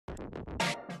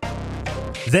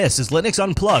This is Linux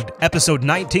Unplugged, episode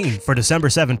 19 for December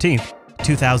 17th,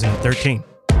 2013.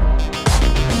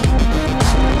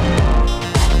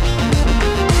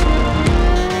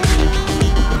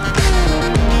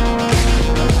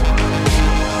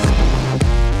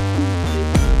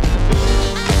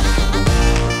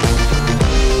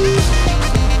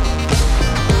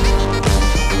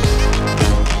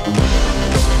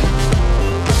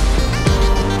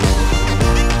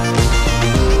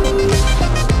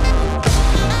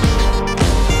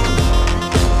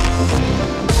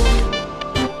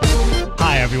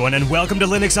 And welcome to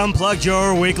Linux Unplugged,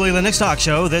 your weekly Linux talk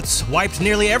show that's wiped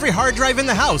nearly every hard drive in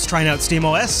the house trying out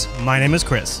SteamOS. My name is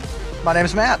Chris. My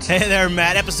name's Matt. Hey there,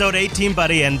 Matt. Episode 18,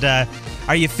 buddy. And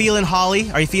are you feeling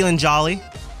holly? Are you feeling jolly?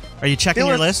 Are you checking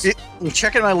your list? I'm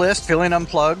checking my list, feeling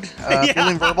unplugged,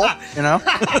 feeling verbal, you know?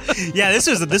 Yeah,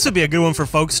 this would be a good one for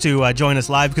folks to join us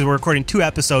live because we're recording 2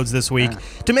 episodes this week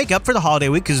to make up for the holiday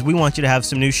week because we want you to have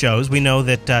some new shows. We know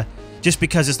that just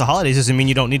because it's the holidays doesn't mean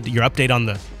you don't need your update on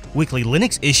the weekly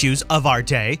Linux issues of our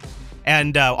day.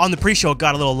 And on the pre-show, it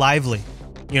got a little lively.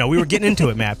 You know, we were getting into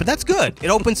it, Matt, but that's good. It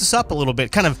opens us up a little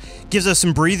bit, kind of gives us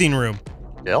some breathing room.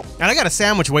 Yep. And I got a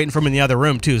sandwich waiting for me in the other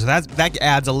room, too, so that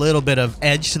adds a little bit of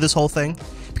edge to this whole thing.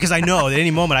 Because I know that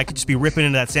any moment I could just be ripping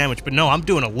into that sandwich, but no, I'm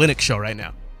doing a Linux show right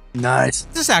now. Nice.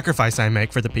 It's a sacrifice I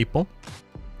make for the people.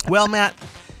 Well, Matt,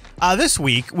 this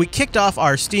week, we kicked off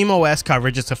our SteamOS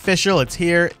coverage. It's official. It's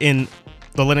here in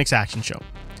the Linux Action Show.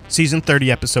 Season 30,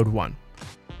 Episode 1.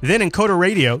 Then in Coda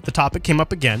Radio, the topic came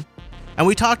up again, and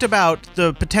we talked about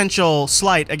the potential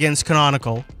slight against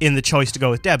Canonical in the choice to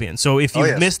go with Debian. So if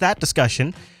you missed that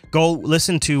discussion, go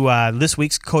listen to this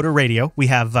week's Coda Radio. We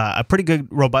have a pretty good,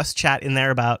 robust chat in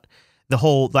there about the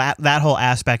whole that whole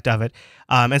aspect of it,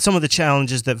 and some of the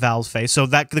challenges that Valve face. So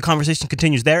that the conversation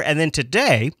continues there. And then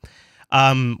today,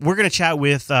 we're going to chat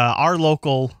with our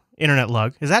local internet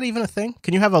lug. Is that even a thing?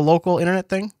 Can you have a local internet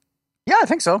thing? Yeah, I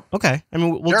think so. Okay. I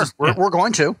mean, we're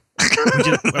going to.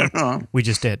 we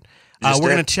just did. We're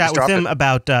going to chat with them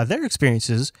about their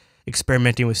experiences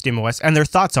experimenting with SteamOS and their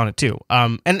thoughts on it too.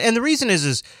 And the reason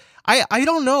is I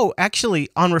don't know, actually,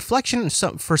 on reflection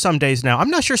for some days now, I'm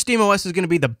not sure SteamOS is going to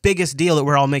be the biggest deal that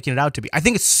we're all making it out to be. I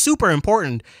think it's super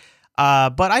important,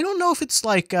 but I don't know if it's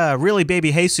like really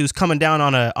baby Jesus coming down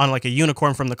on like a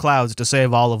unicorn from the clouds to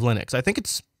save all of Linux. I think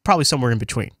it's probably somewhere in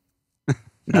between. Nice.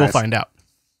 We'll find out.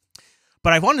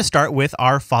 But I wanted to start with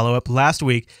our follow-up. Last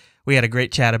week, we had a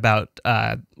great chat about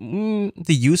the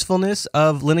usefulness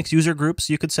of Linux user groups,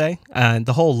 you could say, and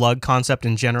the whole lug concept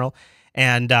in general.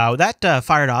 And that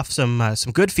fired off some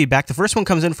good feedback. The first one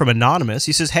comes in from Anonymous.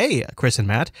 He says, "Hey, Chris and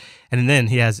Matt." And then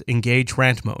he has engage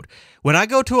rant mode. "When I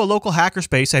go to a local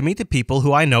hackerspace, I meet the people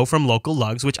who I know from local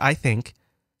lugs, which I think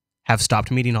have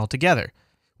stopped meeting altogether.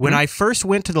 When I first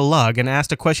went to the lug and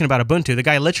asked a question about Ubuntu, the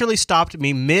guy literally stopped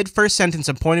me mid-first sentence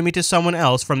and pointed me to someone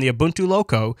else from the Ubuntu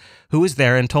loco who was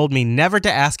there and told me never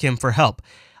to ask him for help.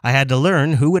 I had to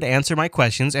learn who would answer my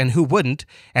questions and who wouldn't,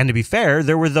 and to be fair,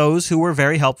 there were those who were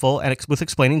very helpful and with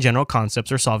explaining general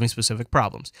concepts or solving specific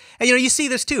problems." And you see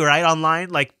this too, right, online?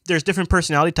 Like, there's different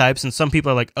personality types, and some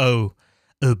people are like, "Oh,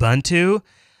 Ubuntu?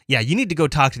 Yeah, you need to go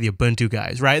talk to the Ubuntu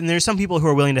guys," right? And there's some people who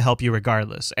are willing to help you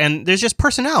regardless. And there's just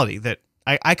personality that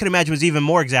I could imagine was even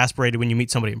more exasperated when you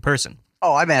meet somebody in person.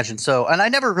 Oh, I imagine so. And I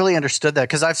never really understood that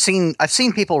because I've seen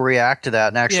people react to that.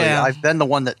 And actually, I've been the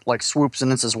one that like swoops in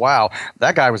and says, "Wow,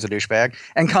 that guy was a douchebag,"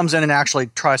 and comes in and actually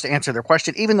tries to answer their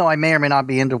question, even though I may or may not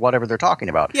be into whatever they're talking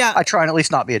about. Yeah, I try and at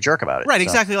least not be a jerk about it. Right,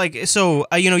 exactly. Like so,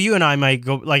 you and I might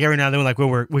go like every now and then, like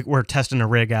when we're testing a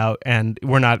rig out and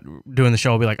we're not doing the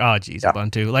show, we'll be like, "Oh, geez,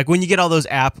 Ubuntu." Like when you get all those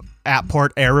app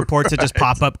port error reports that just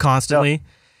pop up constantly. Yep.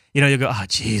 You go, "Oh,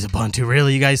 geez, Ubuntu,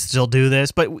 really? You guys still do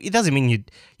this?" But it doesn't mean you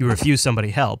refuse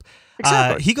somebody help.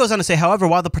 Exactly. He goes on to say, "However,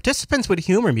 while the participants would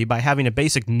humor me by having a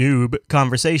basic noob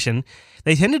conversation,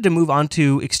 they tended to move on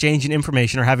to exchanging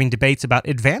information or having debates about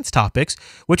advanced topics,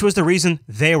 which was the reason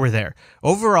they were there.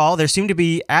 Overall, there seemed to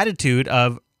be attitude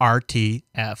of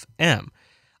RTFM."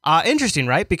 Interesting,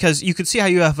 right? Because you could see how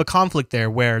you have a conflict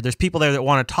there where there's people there that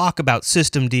want to talk about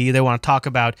Systemd, they want to talk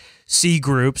about C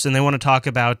groups, and they want to talk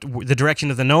about the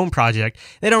direction of the GNOME project.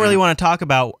 They don't really want to talk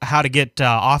about how to get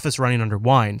Office running under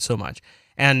Wine so much.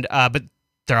 And but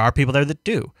there are people there that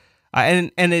do.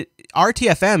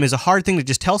 RTFM is a hard thing to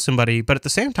just tell somebody, but at the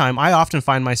same time, I often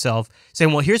find myself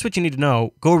saying, "Well, here's what you need to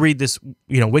know. Go read this,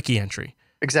 wiki entry."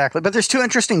 Exactly. But there's two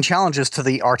interesting challenges to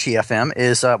the RTFM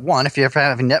is one, if you ever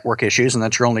have network issues and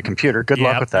that's your only computer, good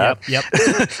luck with that. Yep.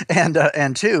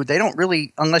 And two, they don't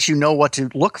really, unless you know what to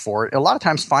look for, a lot of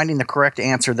times finding the correct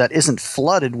answer that isn't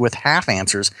flooded with half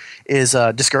answers is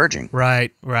discouraging.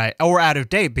 Right. Or out of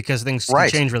date because things can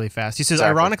change really fast. He says,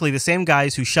 ironically, the same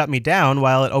guys who shut me down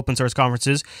while at open source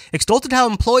conferences extolted how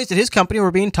employees at his company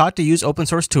were being taught to use open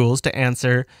source tools to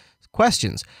answer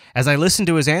questions. As I listened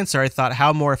to his answer, I thought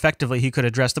how more effectively he could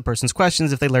address the person's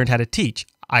questions if they learned how to teach,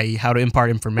 i.e. how to impart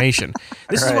information.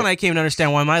 This is when I came to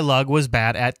understand why my lug was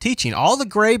bad at teaching. All the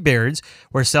graybeards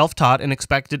were self-taught and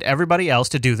expected everybody else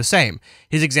to do the same.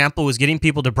 His example was getting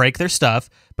people to break their stuff,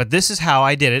 but this is how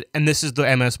I did it, and this is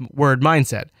the MS Word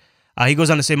mindset. He goes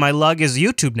on to say, my lug is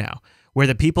YouTube now, where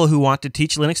the people who want to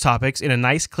teach Linux topics in a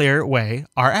nice, clear way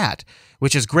are at,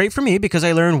 which is great for me because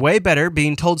I learn way better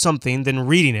being told something than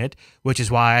reading it, which is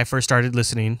why I first started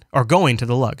going to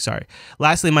the lug,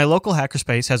 Lastly, my local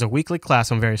hackerspace has a weekly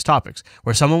class on various topics,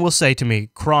 where someone will say to me,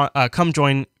 come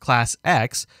join class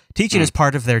X, teaching is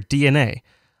part of their DNA.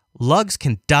 Lugs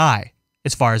can die,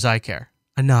 as far as I care.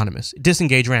 Anonymous.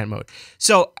 Disengage rant mode.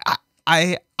 So,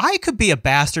 I could be a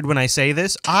bastard when I say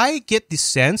this. I get the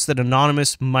sense that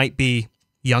Anonymous might be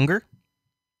younger.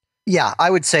 Yeah, I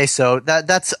would say so.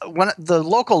 That's when the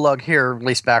local lug here, at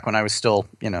least back when I was still,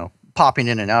 popping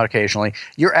in and out occasionally,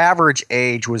 your average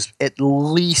age was at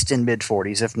least in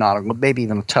mid-40s, if not maybe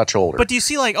even a touch older. But do you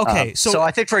see, so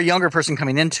I think for a younger person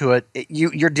coming into it,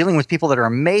 you're dealing with people that are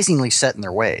amazingly set in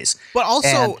their ways. But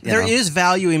also, there is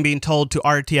value in being told to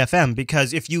RTFM,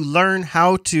 because if you learn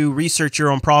how to research your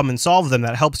own problem and solve them,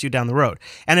 that helps you down the road.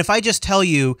 And if I just tell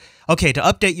you, okay, to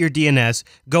update your DNS,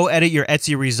 go edit your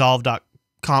Etsy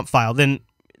resolve.conf file, then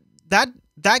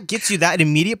that gets you that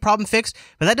immediate problem fixed,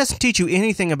 but that doesn't teach you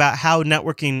anything about how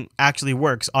networking actually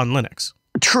works on Linux.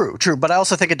 True. But I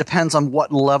also think it depends on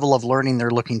what level of learning they're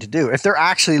looking to do. If they're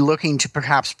actually looking to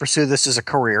perhaps pursue this as a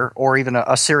career or even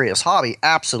a serious hobby,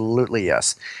 absolutely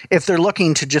yes. If they're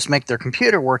looking to just make their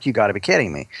computer work, you got to be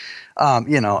kidding me.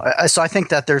 So I think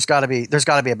that there's got to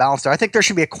be a balance there. I think there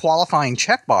should be a qualifying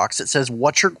checkbox that says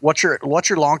what's your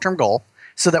long-term goal,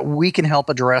 so that we can help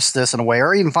address this in a way,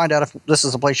 or even find out if this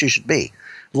is a place you should be.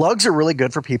 Lugs are really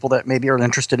good for people that maybe are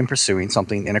interested in pursuing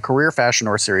something in a career fashion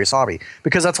or a serious hobby,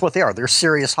 because that's what they are. They're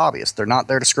serious hobbyists. They're not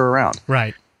there to screw around.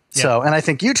 Right. So, and I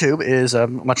think YouTube is,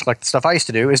 much like the stuff I used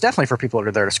to do, is definitely for people that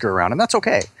are there to screw around, and that's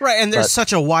okay. Right, and there's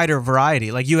such a wider variety.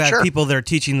 Like, you have people that are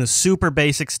teaching the super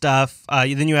basic stuff.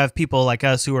 Then you have people like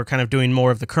us who are kind of doing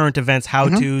more of the current events,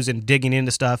 how-tos, and digging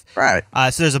into stuff. Right.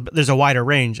 So there's a wider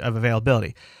range of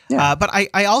availability. Yeah. But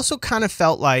I also kind of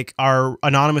felt like our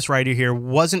anonymous writer here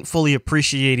wasn't fully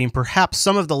appreciating perhaps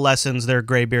some of the lessons their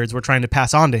graybeards were trying to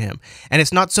pass on to him. And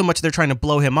it's not so much they're trying to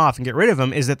blow him off and get rid of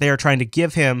him, is that they are trying to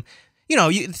give him,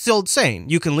 it's the old saying,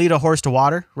 you can lead a horse to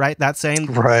water, right? That saying.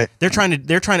 Right. They're trying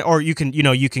to, or you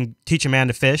can teach a man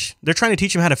to fish. They're trying to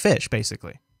teach him how to fish,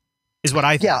 basically. Is what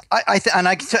I think. Yeah,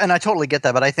 I totally get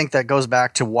that, but I think that goes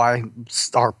back to why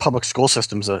our public school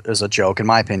system is a joke, in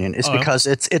my opinion. It's because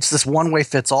it's this one-way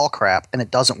fits all crap, and it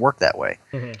doesn't work that way.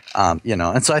 Mm-hmm.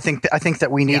 And so I think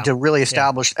that we need to really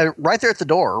establish right there at the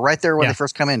door, right there when they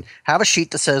first come in, have a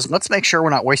sheet that says, let's make sure we're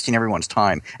not wasting everyone's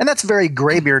time. And that's a very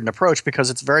graybeard approach,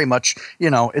 because it's very much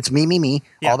it's me,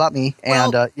 all about me,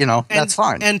 and that's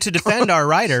fine. And to defend our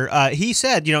writer, he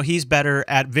said he's better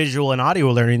at visual and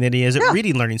audio learning than he is at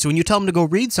reading learning. So when you tell him to go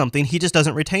read something, he just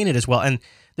doesn't retain it as well. And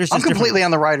there's I'm completely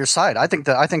on the writer's side. I think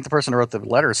the person who wrote the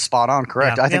letter is spot on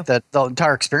correct. I think that the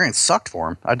entire experience sucked for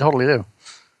him. I totally do.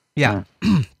 Yeah.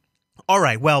 All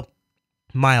right. Well,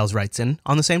 Miles writes in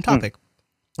on the same topic.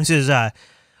 He says,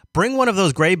 bring one of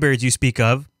those graybeards you speak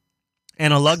of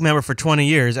and a lug member for 20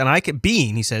 years, and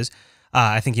he says,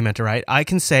 I think he meant to write, I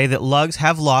can say that lugs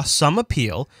have lost some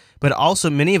appeal, but also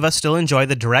many of us still enjoy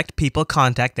the direct people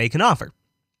contact they can offer.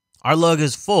 Our lug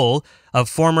is full of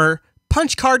former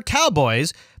punch card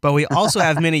cowboys, but we also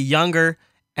have many younger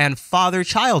and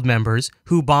father-child members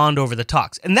who bond over the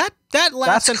talks. And that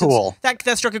last sentence, cool.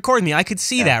 That struck a chord with me. I could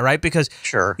see that, right? Because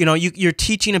you're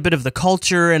teaching a bit of the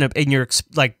culture, and you're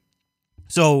like.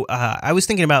 So I was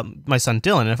thinking about my son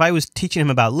Dylan, and if I was teaching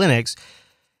him about Linux,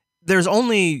 there's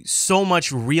only so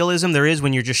much realism there is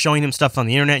when you're just showing him stuff on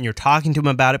the internet and you're talking to him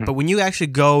about it. But when you actually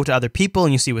go to other people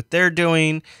and you see what they're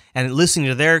doing and listening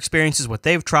to their experiences, what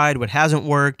they've tried, what hasn't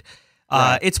worked,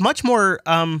 it's much more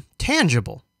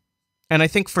tangible. And I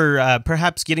think for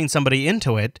perhaps getting somebody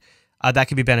into it, that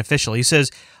could be beneficial. He says,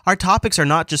 our topics are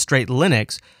not just straight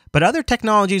Linux, but other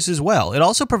technologies as well. It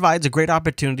also provides a great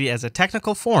opportunity as a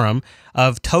technical forum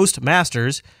of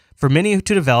Toastmasters for many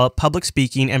to develop public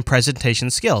speaking and presentation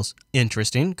skills.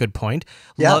 Interesting. Good point.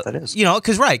 Yeah, that is. You know,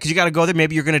 because you got to go there.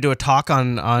 Maybe you're going to do a talk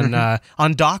on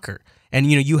Docker. And,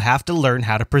 you know, you have to learn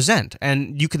how to present.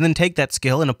 And you can then take that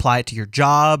skill and apply it to your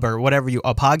job or whatever,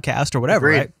 a podcast or whatever,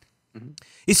 right? Mm-hmm.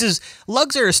 He says,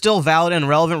 lugs are still valid and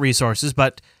relevant resources,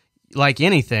 but like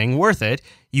anything worth it,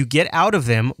 you get out of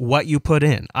them what you put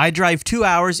in. I drive 2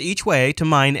 hours each way to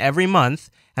mine every month,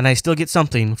 and I still get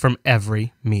something from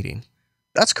every meeting.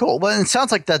 That's cool. Well, it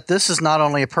sounds like that this is not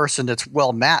only a person that's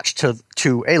well matched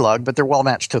to a lug, but they're well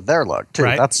matched to their lug too.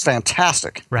 Right. That's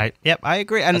fantastic. Right. Yep, I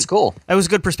agree. And that's cool. That was a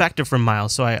good perspective from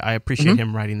Miles, so I appreciate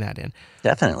him writing that in.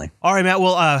 Definitely. All right, Matt.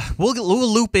 Well,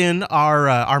 we'll loop in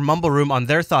our Mumble Room on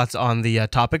their thoughts on the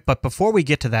topic. But before we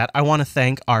get to that, I want to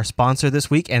thank our sponsor this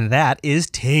week, and that is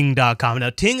Ting.com. Now,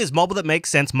 Ting is mobile that makes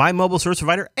sense. My mobile service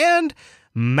provider and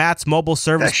Matt's mobile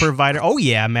service provider. Oh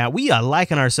yeah, Matt. We are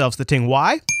liking ourselves to Ting.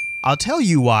 Why? I'll tell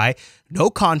you why.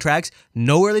 No contracts,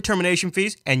 no early termination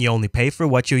fees, and you only pay for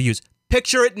what you use.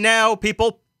 Picture it now,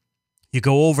 people. You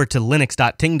go over to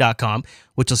linux.ting.com,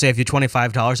 which will save you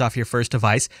 $25 off your first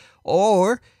device,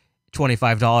 or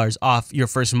 $25 off your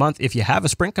first month if you have a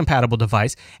Sprint-compatible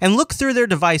device, and look through their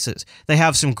devices. They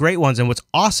have some great ones, and what's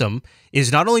awesome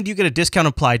is not only do you get a discount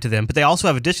applied to them, but they also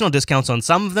have additional discounts on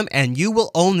some of them, and you will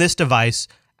own this device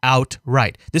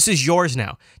outright. This is yours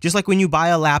now. Just like when you buy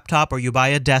a laptop or you buy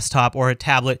a desktop or a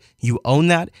tablet, you own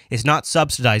that. It's not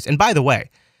subsidized. And by the way,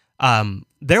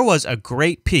 there was a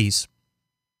great piece.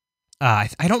 I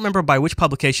don't remember by which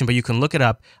publication, but you can look it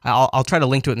up. I'll try to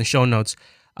link to it in the show notes.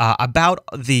 About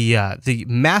the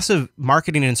massive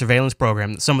marketing and surveillance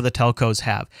program that some of the telcos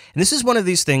have. And this is one of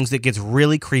these things that gets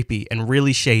really creepy and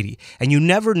really shady, and you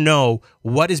never know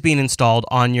what is being installed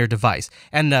on your device.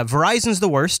 And Verizon's the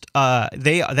worst.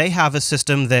 They have a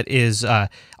system that is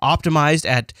optimized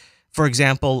at, for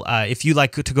example, if you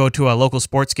like to go to a local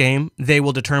sports game, they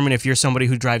will determine if you're somebody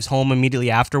who drives home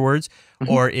immediately afterwards,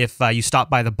 or if you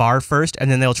stop by the bar first, and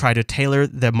then they'll try to tailor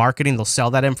the marketing. They'll sell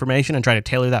that information and try to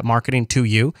tailor that marketing to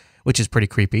you, which is pretty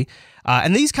creepy.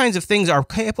 And these kinds of things are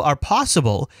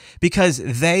possible because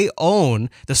they own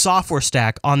the software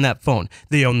stack on that phone.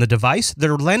 They own the device,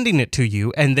 they're lending it to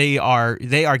you, and they are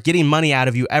getting money out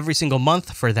of you every single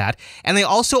month for that. And they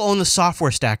also own the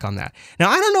software stack on that. Now,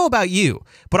 I don't know about you,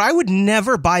 but I would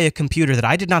never buy a computer that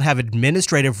I did not have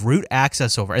administrative root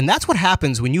access over. And that's what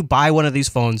happens when you buy one of these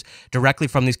phones directly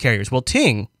from these carriers. Well,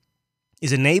 Ting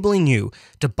is enabling you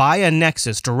to buy a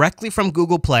Nexus directly from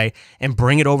Google Play and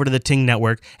bring it over to the Ting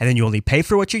network, and then you only pay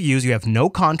for what you use. You have no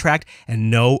contract and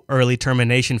no early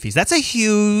termination fees. That's a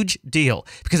huge deal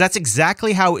because that's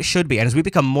exactly how it should be. And as we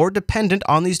become more dependent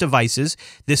on these devices,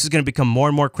 this is going to become more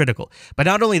and more critical. But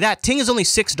not only that, Ting is only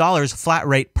 $6 flat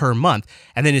rate per month.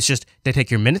 And then it's just, they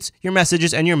take your minutes, your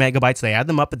messages, and your megabytes. They add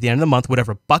them up at the end of the month.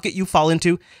 Whatever bucket you fall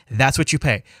into, that's what you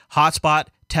pay. Hotspot,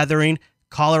 tethering,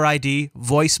 caller ID,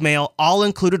 voicemail, all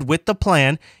included with the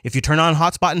plan. If you turn on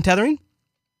hotspot and tethering,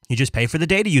 you just pay for the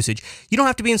data usage. You don't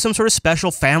have to be in some sort of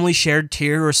special family shared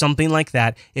tier or something like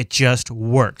that. It just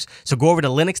works. So go over to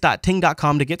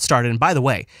linux.ting.com to get started. And by the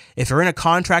way, if you're in a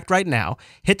contract right now,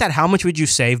 hit that how much would you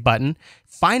save button.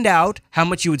 Find out how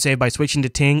much you would save by switching to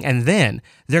Ting, and then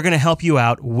they're going to help you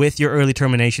out with your early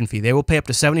termination fee. They will pay up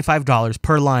to $75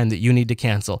 per line that you need to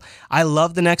cancel. I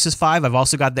love the Nexus 5. I've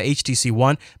also got the HTC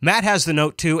One. Matt has the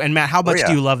Note 2. And Matt, how much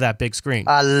do you love that big screen?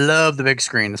 I love the big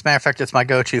screen. As a matter of fact, it's my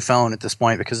go-to phone at this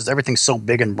point because everything's so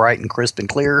big and bright and crisp and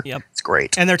clear. Yep. It's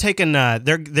great. And they're taking,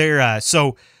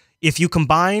 so if you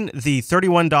combine the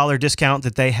 $31 discount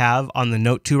that they have on the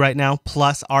Note 2 right now,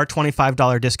 plus our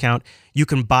 $25 discount, you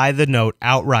can buy the Note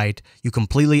outright. You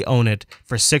completely own it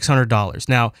for $600.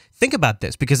 Now, think about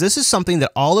this, because this is something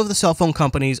that all of the cell phone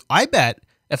companies, I bet,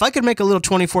 if I could make a little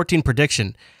 2014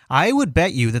 prediction, I would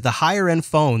bet you that the higher-end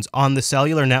phones on the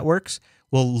cellular networks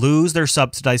will lose their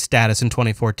subsidized status in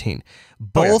 2014.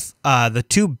 Both the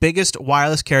two biggest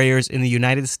wireless carriers in the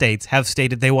United States have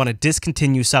stated they want to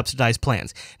discontinue subsidized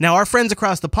plans. Now, our friends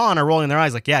across the pond are rolling their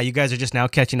eyes like, yeah, you guys are just now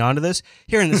catching on to this.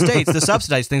 Here in the States, the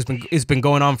subsidized thing's been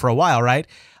going on for a while, right?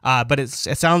 But it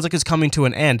sounds like it's coming to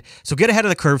an end. So get ahead of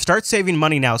the curve. Start saving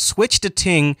money now. Switch to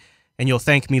Ting, and you'll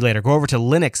thank me later. Go over to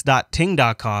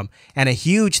linux.ting.com, and a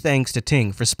huge thanks to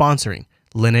Ting for sponsoring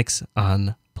Linux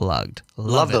Unplugged.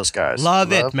 Love those guys.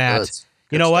 Love it, Matt.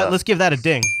 You know what? Let's give that a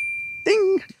ding.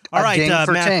 Ding. All right, ding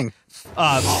for Matt. Ting.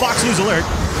 Fox News alert.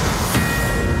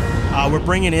 We're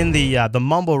bringing in the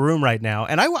Mumble Room right now,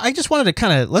 and I just wanted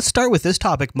to let's start with this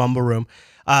topic, Mumble Room.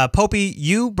 Popey,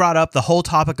 you brought up the whole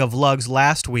topic of lugs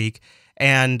last week,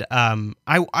 And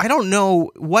I don't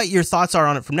know what your thoughts are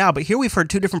on it from now, but here we've heard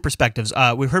two different perspectives.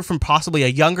 We've heard from possibly a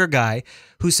younger guy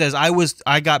who says,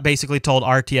 I got basically told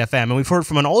RTFM. And we've heard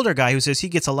from an older guy who says he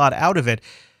gets a lot out of it.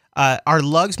 Are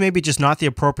lugs maybe just not the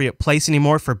appropriate place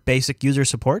anymore for basic user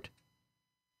support?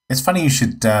 It's funny you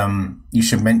should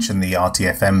mention the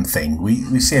RTFM thing.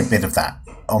 We see a bit of that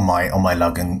on my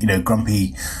lug, and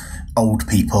grumpy old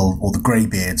people, or the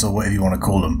greybeards, or whatever you want to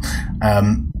call them.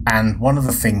 And one of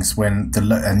the things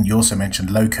and you also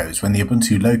mentioned locos, when the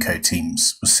Ubuntu loco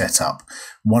teams was set up,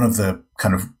 one of the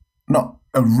kind of, not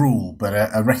a rule, but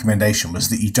a recommendation was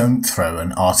that you don't throw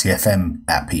an RTFM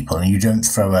at people, and you don't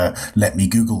throw a "let me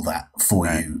Google that for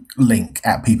you" link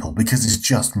at people, because it's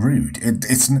just rude.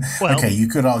 Okay, you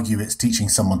could argue it's teaching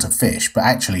someone to fish, but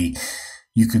actually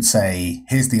you could say,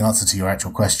 here's the answer to your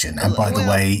actual question, and by the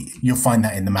way, you'll find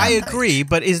that in the man page. I agree,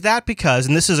 but is that because,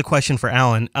 and this is a question for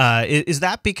Alan, is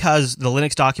that because the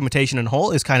Linux documentation in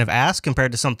whole is kind of ass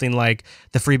compared to something like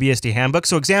the FreeBSD handbook?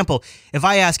 So example, if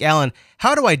I ask Alan,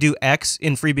 how do I do X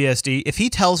in FreeBSD? If he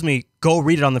tells me, go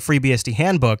read it on the FreeBSD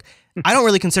handbook, I don't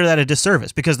really consider that a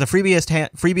disservice, because the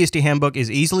FreeBSD handbook is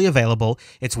easily available,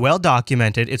 it's well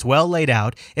documented, it's well laid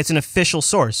out, it's an official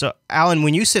source. So, Alan,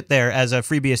 when you sit there as a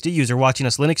FreeBSD user watching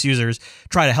us Linux users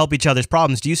try to help each other's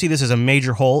problems, do you see this as a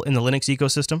major hole in the Linux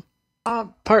ecosystem?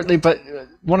 Partly, but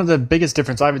one of the biggest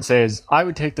difference I would say is I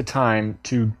would take the time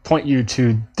to point you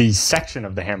to the section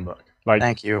of the handbook.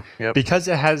 Thank you. Yep. Because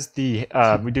it has we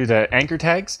do the anchor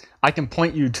tags, I can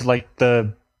point you to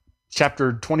the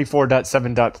chapter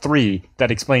 24.7.3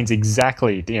 that explains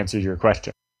exactly the answer to your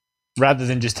question, rather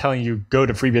than just telling you go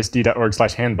to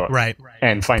freebsd.org/handbook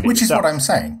and find it Which yourself. is what I'm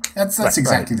saying. That's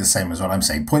exactly the same as what I'm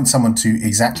saying. Point someone to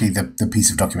exactly the piece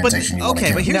of documentation you want to give.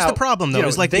 Okay, but here's the problem, though.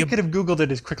 They could have Googled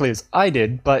it as quickly as I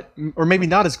did, or maybe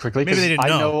not as quickly, because I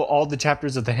know all the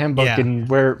chapters of the handbook and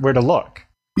where to look.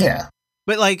 Yeah.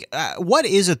 But what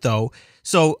is it though?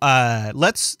 So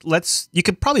let's you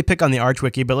could probably pick on the Arch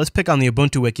Wiki, but let's pick on the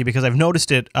Ubuntu Wiki, because I've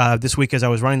noticed it this week as I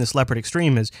was running this Leopard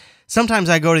Extreme. Is sometimes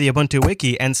I go to the Ubuntu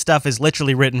Wiki and stuff is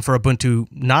literally written for Ubuntu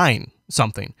 9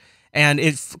 something, and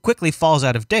it quickly falls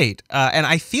out of date. And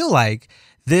I feel like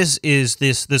this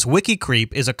wiki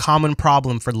creep is a common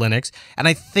problem for Linux, and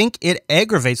I think it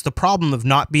aggravates the problem of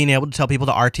not being able to tell people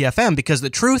to RTFM, because the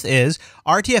truth is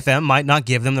RTFM might not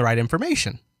give them the right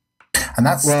information. And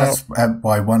that's why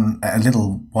a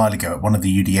little while ago at one of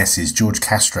the UDSs, George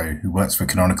Castro, who works for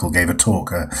Canonical, gave a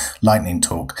talk, a lightning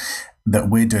talk,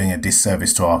 that we're doing a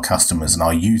disservice to our customers and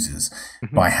our users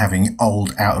by having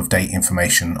old, out-of-date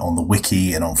information on the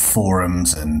wiki and on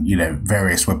forums and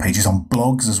various web pages, on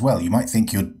blogs as well. You might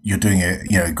think you're doing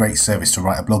a great service to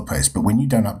write a blog post, but when you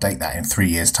don't update that in 3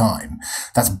 years' time,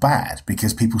 that's bad,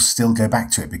 because people still go back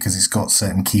to it because it's got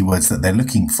certain keywords that they're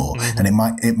looking for, and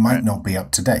it might not be up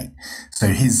to date. So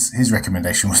his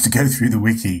recommendation was to go through the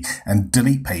wiki and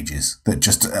delete pages that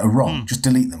just are wrong. Just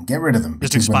delete them, get rid of them.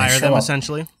 Just expire them,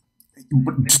 essentially.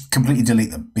 Just completely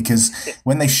delete them, because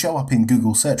when they show up in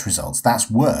Google search results, that's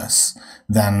worse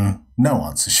than no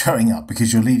answer showing up,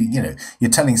 because you're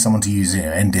telling someone to use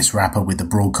NDIS wrapper with the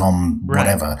Broadcom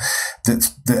whatever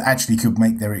that actually could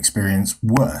make their experience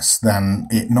worse than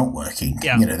it not working.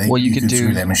 Yeah. You could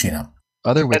screw their machine up.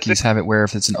 Other wikis have it where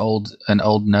if it's an old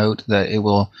note, that it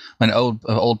will, an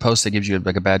old post that gives you a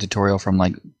bad tutorial from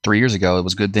 3 years ago, it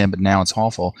was good then, but now it's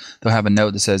awful. They'll have a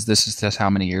note that says this is just how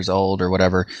many years old or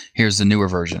whatever. Here's the newer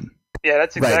version. Yeah,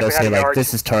 that's exactly they'll say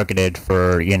this is targeted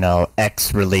for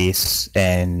X release,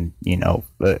 and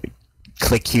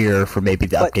click here for maybe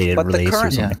the updated release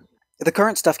or something. The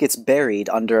current stuff gets buried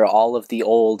under all of the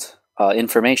old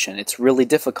information. It's really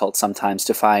difficult sometimes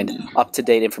to find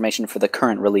up-to-date information for the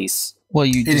current release. Well,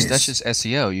 that's just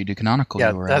SEO. You do Canonical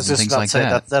URLs and things like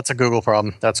that. That's a Google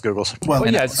problem. That's Google's. Well,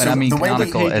 and I mean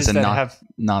Canonical as in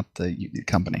not the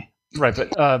company. Right,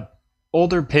 but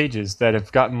older pages that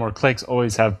have gotten more clicks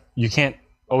you can't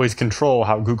always control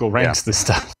how Google ranks this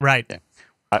stuff. Right.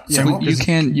 So you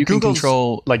can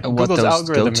control what Google's those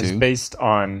algorithm go to. is based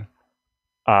on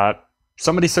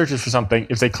somebody searches for something.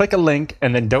 If they click a link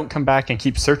and then don't come back and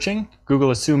keep searching,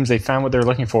 Google assumes they found what they're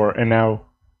looking for and now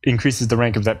increases the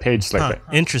rank of that page slightly.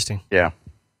 Interesting. Yeah.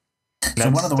 So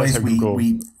one of the ways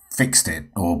we fixed it,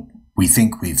 or we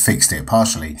think we've fixed it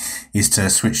partially, is to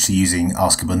switch to using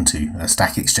Ask Ubuntu, a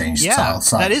Stackexchange style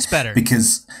site. That is better.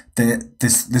 Because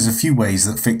there's a few ways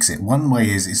that fix it. One way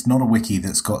is it's not a wiki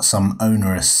that's got some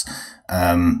onerous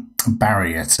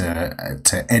barrier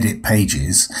to edit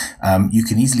pages. You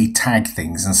can easily tag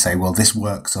things and say, well, this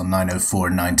works on 904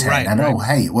 and 910, oh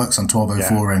hey, it works on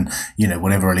 1204 and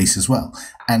whatever release as well.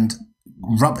 And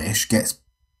rubbish gets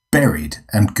buried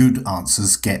and good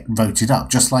answers get voted up,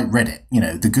 just like Reddit.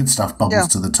 The good stuff bubbles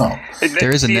to the top.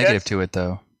 There is a negative to it,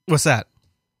 though. What's that?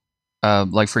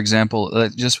 Like, for example,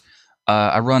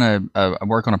 I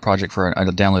work on a project for a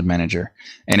download manager,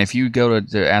 and if you go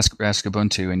to ask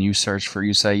Ubuntu and you search for,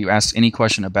 you ask any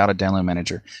question about a download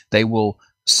manager, they will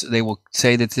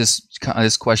say that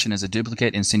this question is a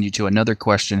duplicate and send you to another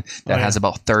question that has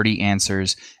about 30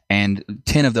 answers, and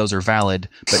 10 of those are valid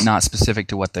but not specific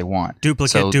to what they want.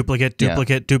 Duplicate.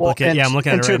 Well, yeah, I'm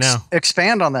looking at it right now.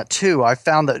 Expand on that too, I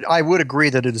found that I would agree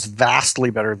that it is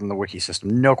vastly better than the wiki system.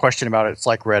 No question about it. It's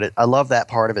like Reddit. I love that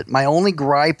part of it. My only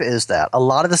gripe is that a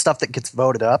lot of the stuff that gets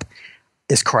voted up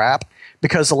is crap.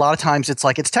 Because a lot of times it's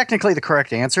like it's technically the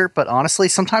correct answer, but honestly,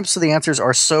 sometimes the answers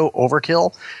are so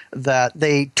overkill that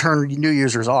they turn new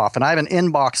users off. And I have an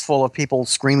inbox full of people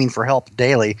screaming for help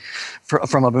daily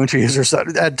from Ubuntu users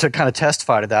that to kind of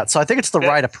testify to that. So I think it's the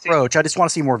right approach. I just want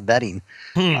to see more vetting.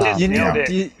 You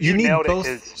need both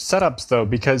setups, though,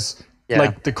 because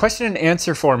like the question and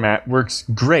answer format works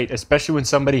great, especially when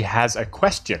somebody has a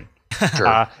question.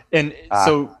 Sure.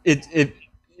 So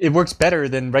it works better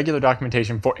than regular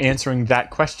documentation for answering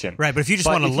that question. Right, but if you just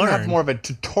want to learn, you have more of a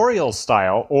tutorial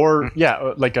style, or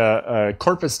like a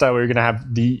corpus style where you're going to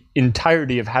have the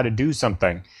entirety of how to do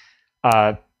something,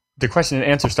 the question and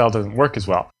answer style doesn't work as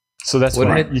well. So that's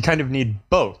why you kind of need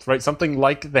both, right? Something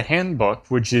like the handbook,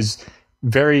 which is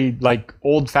very like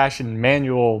old-fashioned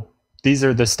manual. These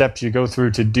are the steps you go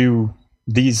through to do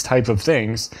these type of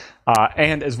things,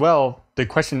 and as well the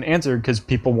question and answer, because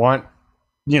people want.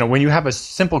 When you have a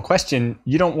simple question,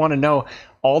 you don't want to know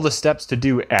all the steps to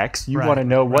do X. You want to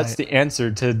know what's the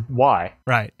answer to Y.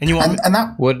 Right. And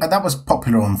that was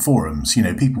popular on forums.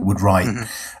 People would write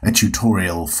a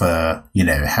tutorial for,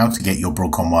 how to get your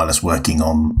Broadcom wireless working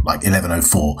on like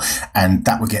 1104. And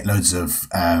that would get loads of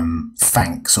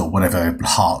thanks or whatever,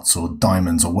 hearts or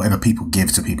diamonds or whatever people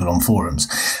give to people on forums.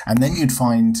 And then you'd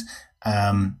find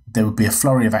there would be a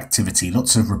flurry of activity,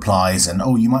 lots of replies, and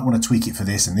you might want to tweak it for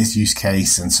this and this use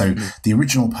case. And so the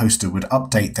original poster would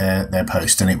update their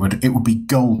post, and it would be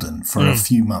golden for a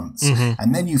few months.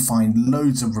 And then you find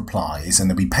loads of replies, and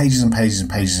there'd be pages and pages and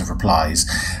pages of replies,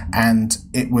 and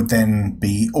it would then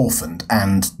be orphaned,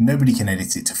 and nobody can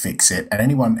edit it to fix it. And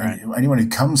anyone who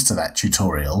comes to that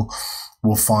tutorial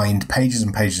will find pages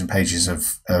and pages and pages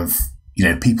of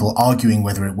people arguing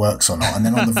whether it works or not. And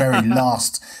then on the very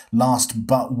last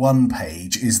but one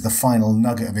page is the final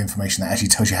nugget of information that actually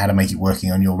tells you how to make it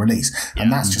working on your release. Yeah.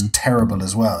 And that's just terrible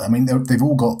as well. I mean, they've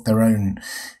all got their own,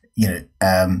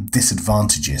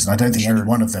 disadvantages. And I don't think any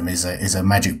one of them is a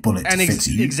magic bullet to fix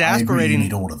it. You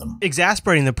need all of them.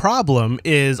 Exasperating the problem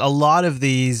is a lot of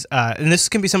these, and this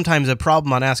can be sometimes a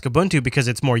problem on Ask Ubuntu because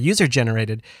it's more user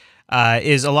generated.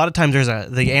 Is a lot of times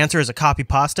the answer is a copy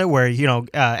pasta where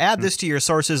add this to your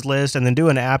sources list and then do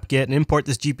an apt-get and import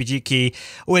this GPG key,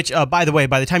 which by the way,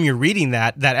 by the time you're reading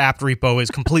that apt repo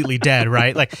is completely dead,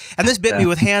 right? And this bit me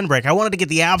with Handbrake. I wanted to get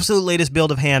the absolute latest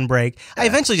build of Handbrake. I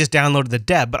eventually just downloaded the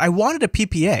deb, but I wanted a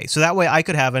PPA so that way I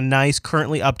could have a nice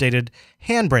currently updated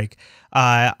Handbrake.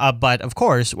 But of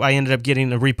course, I ended up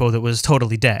getting a repo that was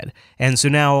totally dead. And so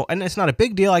now, and it's not a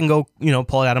big deal, I can go,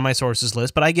 pull it out of my sources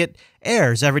list, but I get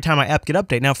errors every time I apt-get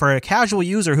update. Now, for a casual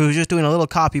user who's just doing a little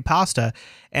copy pasta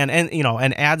and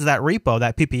adds that repo,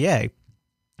 that PPA,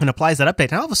 and applies that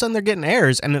update, and all of a sudden they're getting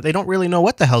errors and they don't really know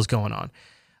what the hell's going on.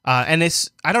 And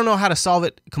I don't know how to solve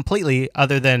it completely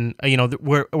other than,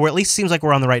 we're at least seems like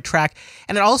we're on the right track.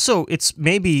 And it's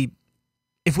maybe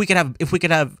if we could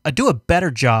do a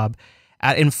better job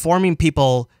at informing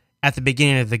people at the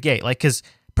beginning of the gate, because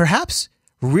perhaps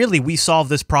really we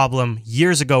solved this problem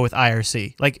years ago with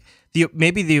IRC. The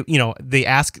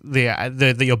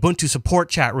Ubuntu support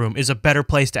chat room is a better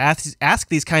place to ask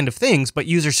these kind of things, but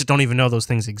users just don't even know those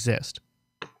things exist.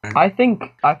 I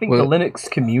think the Linux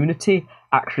community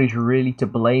actually is really to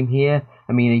blame here.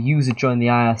 I mean, a user joined the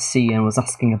IRC and was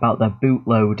asking about their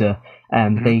bootloader,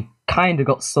 and they kind of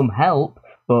got some help.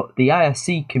 But the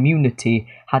IRC community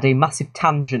had a massive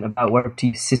tangent about whether to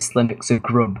use syslinux or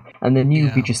grub, and the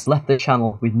newbie just left the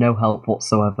channel with no help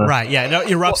whatsoever. Right, yeah, it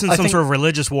erupts in some sort of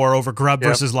religious war over grub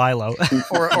versus Lilo.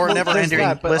 or never-ending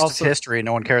list of history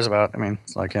no one cares about. I mean,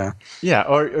 it's like, Yeah,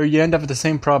 or you end up with the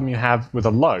same problem you have with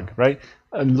a lug, right?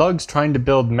 A lug's trying to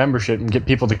build membership and get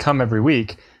people to come every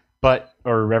week,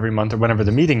 or every month or whenever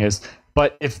the meeting is,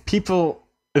 but if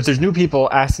there's new people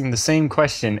asking the same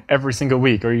question every single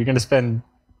week, or you're going to spend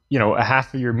a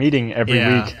half of your meeting every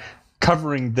week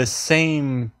covering the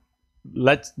same,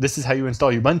 this is how you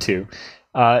install Ubuntu,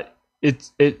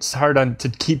 it's hard to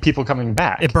keep people coming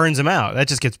back. It burns them out. That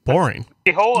just gets boring.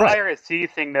 The whole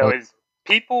IRC thing, though, is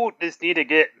people just need to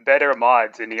get better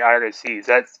mods in the IRCs.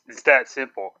 It's that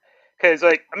simple. Because,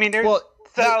 like, I mean, there's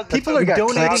thousands. People are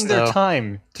donating their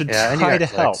time to try to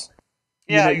help.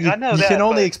 Yeah, I know that. You can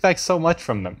only expect so much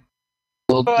from them.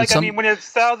 Well, but, like, I mean, when there's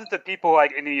thousands of people,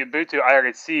 like, in the Ubuntu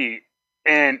IRC,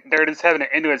 and they're just having an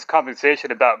endless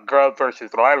conversation about Grub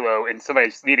versus Lilo, and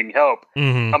somebody's needing help,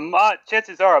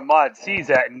 chances are a mod sees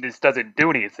that and just doesn't do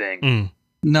anything.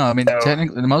 No, I mean,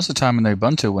 technically, most of the time in the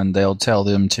Ubuntu one, they'll tell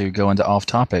them to go into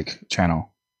off-topic channel.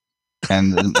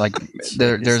 And like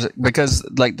there's because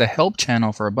like the help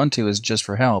channel for Ubuntu is just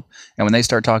for help, and when they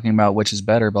start talking about which is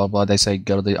better, blah blah, they say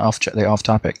go to the off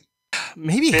topic.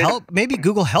 Maybe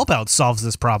Google Helpouts solves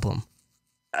this problem.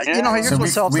 You know, here's what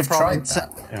solves the problem.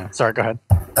 Sorry, go ahead.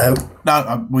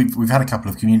 We've had a couple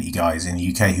of community guys in the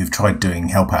UK who've tried doing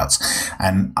Helpouts,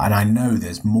 and I know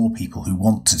there's more people who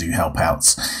want to do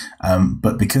Helpouts,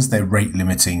 but because they're rate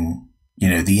limiting, you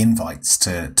know, the invites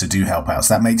to do Helpouts,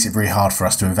 that makes it very hard for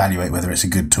us to evaluate whether it's a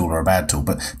good tool or a bad tool.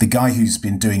 But the guy who's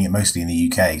been doing it mostly in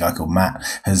the UK, a guy called Matt,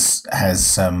 has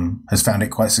found it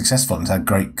quite successful and had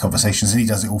great conversations, and he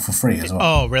does it all for free as well.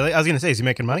 Oh, really? I was going to say, is he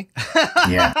making money?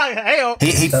 Yeah.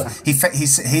 His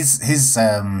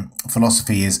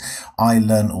philosophy is, I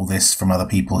learned all this from other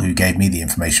people who gave me the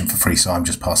information for free, so I'm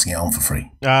just passing it on for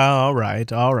free. All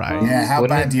right. Yeah, how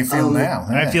bad do you feel now?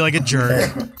 I feel like a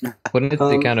jerk. Wouldn't it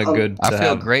be kind of good I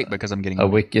feel great because I'm getting a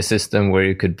wiki system where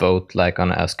you could vote like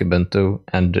on Ask Ubuntu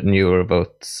and newer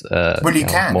votes? Well, you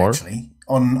can more. Actually.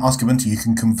 On Ask Ubuntu, you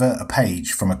can convert a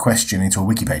page from a question into a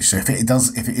wiki page. So if it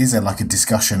is a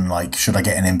discussion like should I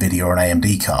get an NVIDIA or an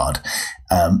AMD card,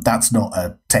 that's not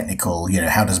a technical, you know,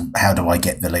 how do I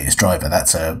get the latest driver?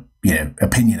 That's a, you know,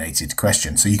 opinionated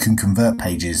question. So you can convert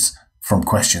pages from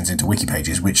questions into wiki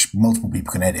pages, which multiple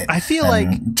people can edit. I feel like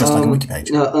just like a wiki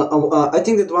page. I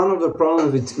think that one of the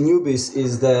problems with newbies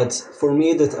is that for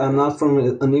me, that I'm not from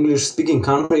an English-speaking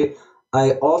country,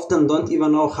 I often don't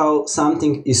even know how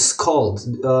something is called,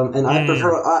 and I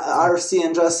prefer IRC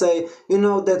and just say, you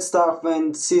know, that stuff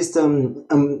when system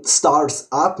starts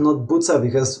up, not boots up,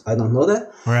 because I don't know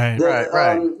that. Right.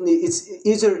 It's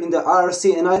easier in the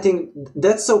IRC, and I think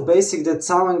that's so basic that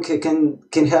someone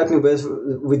can help me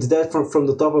with that from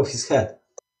the top of his head.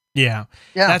 Yeah,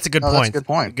 that's a good point. That's a good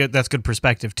point. That's good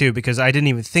perspective too, because I didn't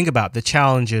even think about the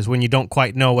challenges when you don't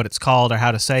quite know what it's called or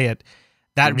how to say it.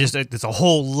 That there's a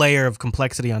whole layer of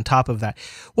complexity on top of that.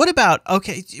 What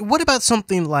about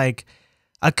something like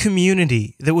a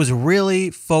community that was really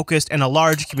focused, and a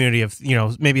large community of, you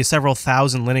know, maybe several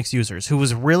thousand Linux users who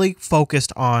was really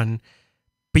focused on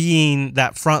being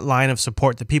that front line of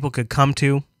support that people could come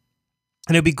to?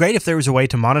 And it'd be great if there was a way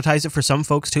to monetize it for some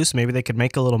folks too, so maybe they could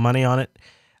make a little money on it.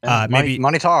 Maybe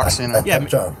money talks, you know.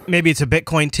 Yeah, maybe it's a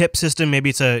Bitcoin tip system. Maybe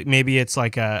it's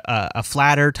like a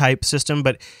Flatter type system.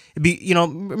 But it'd be, you know,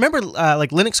 remember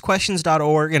like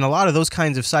linuxquestions.org and a lot of those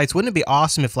kinds of sites. Wouldn't it be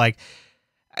awesome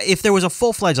if there was a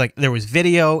full-fledged, like there was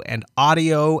video and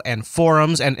audio and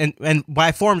forums, and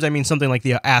by forums I mean something like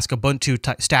the Ask Ubuntu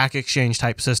Stackexchange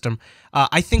type system.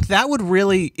 I think that would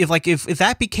really, if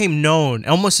that became known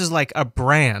almost as like a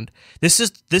brand. This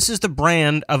is the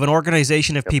brand of an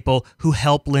organization of people who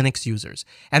help Linux users.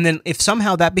 And then if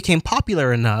somehow that became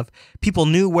popular enough, people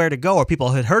knew where to go, or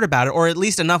people had heard about it, or at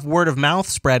least enough word of mouth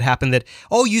spread happened that,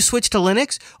 oh, you switched to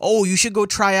Linux? Oh, you should go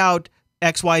try out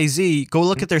XYZ, go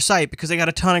look at their site because they got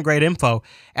a ton of great info.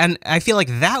 And I feel like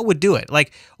that would do it.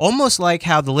 Like almost like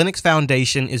how the Linux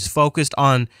Foundation is focused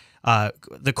on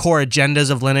the core agendas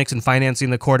of Linux and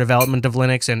financing the core development of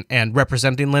Linux and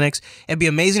representing Linux. It'd be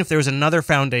amazing if there was another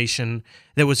foundation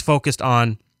that was focused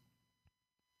on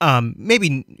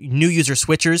maybe new user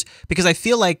switchers, because I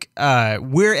feel like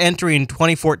we're entering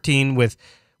 2014 with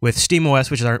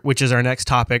SteamOS, which is our next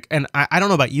topic. And I don't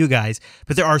know about you guys,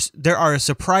 but there are a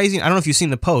surprising, I don't know if you've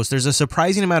seen the post, there's a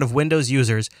surprising amount of Windows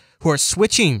users who are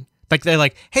switching. Like they're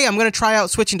like, hey, I'm going to try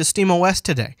out switching to SteamOS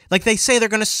today. Like they say they're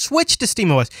going to switch to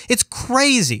SteamOS. It's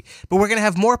crazy, but we're going to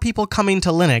have more people coming to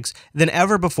Linux than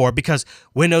ever before because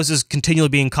Windows is continually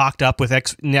being cocked up with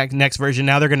next version.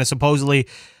 Now they're going to supposedly,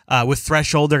 with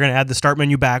Threshold, they're going to add the start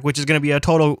menu back, which is going to be a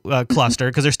total cluster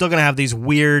because they're still going to have these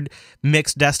weird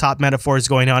mixed desktop metaphors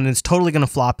going on, and it's totally going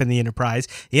to flop in the enterprise.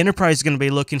 The enterprise is going to be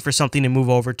looking for something to move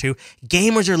over to.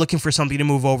 Gamers are looking for something to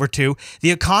move over to.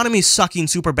 The economy's sucking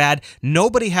super bad.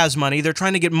 Nobody has money. They're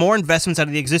trying to get more investments out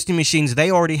of the existing machines they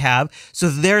already have, so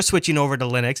they're switching over to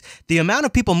Linux. The amount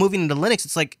of people moving into Linux,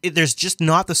 it's like there's just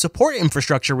not the support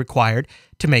infrastructure required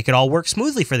to make it all work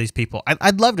smoothly for these people.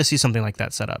 I'd love to see something like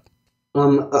that set up.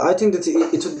 I think that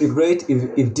it would be great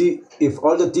if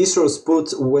all the distros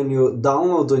put when you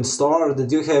download or install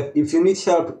that you have, if you need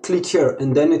help, click here,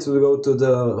 and then it will go to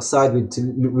the site with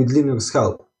Linux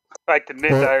help. Like the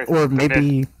Mint, or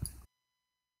maybe.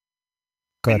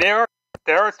 And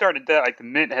they are starting to do that. Like the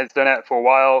Mint has done that for a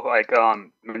while. Like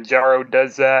Manjaro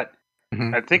does that.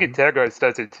 Mm-hmm. I think Integros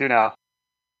does it too now.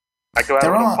 Like they'll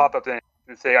have a little pop up thing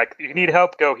and say like, if you need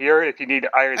help, go here. If you need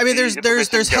IRC, I mean,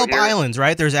 there's help islands,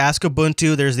 right? There's Ask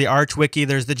Ubuntu, there's the Arch Wiki,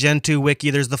 there's the Gentoo Wiki,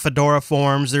 there's the Fedora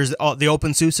forums, there's the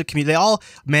OpenSUSE community. They all,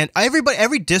 man, every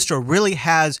distro really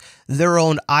has their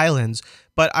own islands.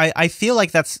 But I feel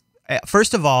like that's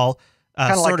first of all.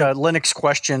 Kind of like a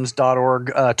linuxquestions.org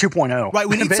 2.0. Right,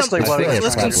 we need something.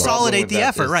 Let's consolidate the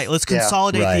effort. Right, let's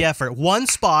consolidate the effort. One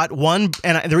spot,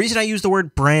 and the reason I use the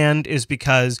word brand is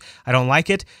because I don't like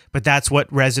it, but that's what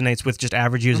resonates with just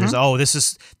average users. Mm-hmm. Oh, this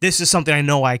is something I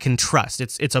know I can trust.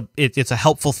 It's a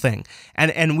helpful thing,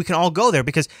 and we can all go there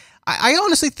because I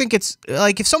honestly think it's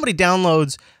like if somebody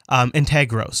downloads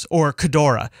Integros or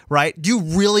Fedora, right? Do you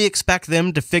really expect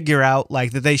them to figure out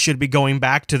like that they should be going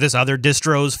back to this other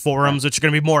distro's forums, which are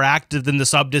going to be more active than the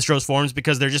sub distros forums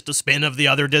because they're just a spin of the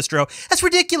other distro? That's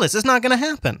ridiculous. It's not going to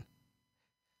happen.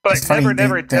 But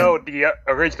never tell the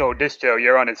original distro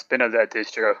you're on a spin of that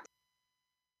distro.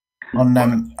 On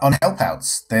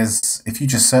Helpouts, if you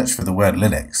just search for the word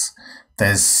Linux,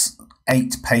 there's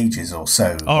 8 pages or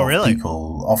so of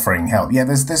people offering help. Yeah,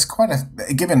 there's quite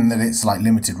a, given that it's like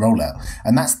limited rollout,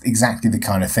 and that's exactly the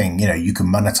kind of thing, you can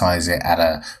monetize it at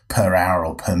a per hour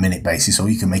or per minute basis, or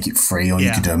you can make it free, or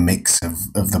you can do a mix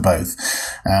of the both.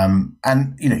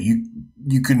 And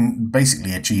you can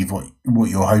basically achieve what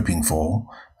you're hoping for.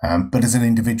 But as an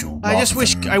individual,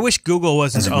 I wish Google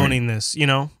wasn't owning this.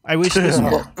 I wish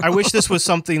this was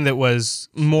something that was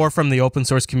more from the open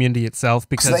source community itself.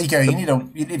 Because so there you go.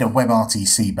 You need a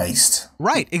WebRTC based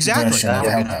version of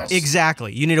Helpouts.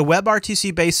 Exactly. You need a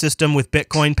WebRTC based system with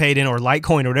Bitcoin paid in or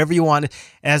Litecoin or whatever you want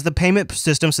as the payment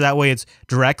system. So that way it's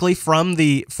directly from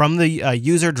the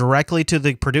user directly to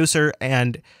the producer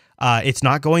and. It's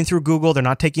not going through Google. They're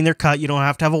not taking their cut. You don't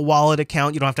have to have a wallet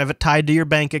account. You don't have to have it tied to your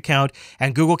bank account.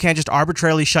 And Google can't just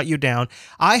arbitrarily shut you down.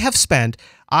 I have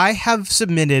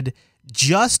submitted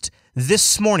just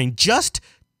this morning, just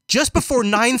before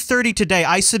 9:30 today,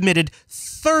 I submitted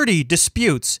 30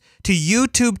 disputes to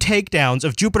YouTube takedowns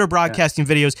of Jupiter Broadcasting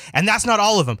videos, and that's not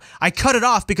all of them. I cut it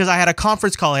off because I had a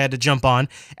conference call I had to jump on,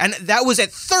 and that was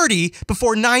at 30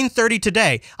 before 9:30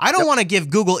 today. I don't want to give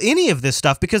Google any of this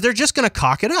stuff because they're just going to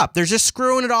cock it up. They're just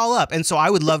screwing it all up, and so I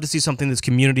would love to see something that's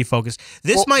community focused.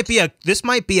 This might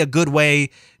be a good way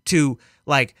to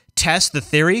like test the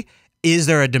theory. Is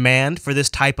there a demand for this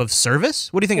type of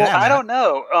service? What do you think of that, Matt? I don't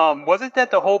know. Wasn't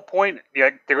that the whole point,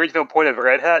 the original point of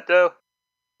Red Hat, though?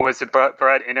 Was to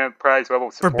provide enterprise level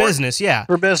support? For business, yeah.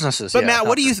 For businesses, but Matt,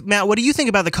 what do you think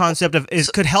about the concept of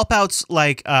could Helpouts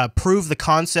like prove the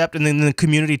concept and then the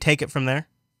community take it from there?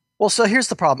 Well, so here's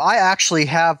the problem. I actually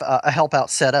have a Helpout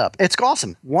set up. It's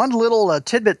awesome. One little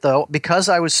tidbit, though, because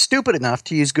I was stupid enough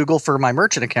to use Google for my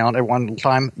merchant account at one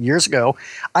time years ago,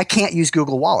 I can't use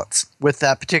Google Wallets with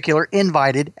that particular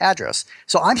invited address.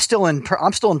 So I'm still in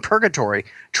purgatory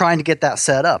trying to get that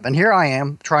set up, and here I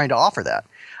am trying to offer that.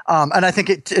 And I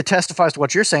think it testifies to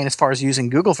what you're saying as far as using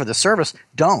Google for the service.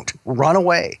 Don't run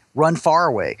away, run far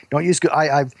away. Don't use.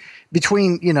 I've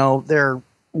between their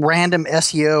random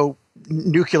SEO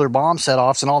nuclear bomb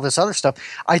set-offs and all this other stuff.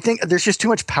 I think there's just too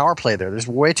much power play there. There's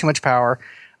way too much power.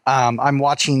 I'm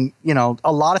watching,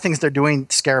 a lot of things they're doing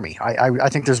scare me. I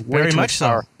think there's way too much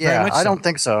power. Yeah, I don't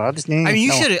think so.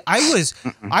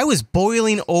 I was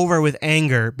boiling over with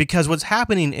anger because what's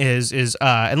happening is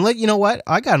you know what?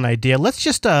 I got an idea. Let's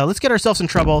get ourselves in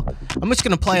trouble. I'm just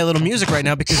going to play a little music right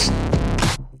now because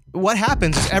what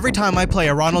happens is every time I play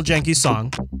a Ronald Jenkins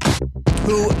song,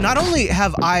 who not only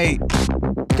have I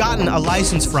gotten a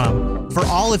license from for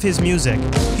all of his music,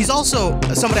 he's also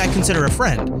somebody I consider a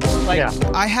friend.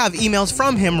 I have emails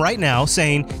from him right now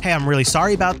saying, hey, I'm really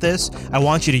sorry about this. I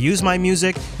want you to use my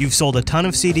music. You've sold a ton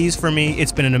of CDs for me.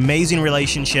 It's been an amazing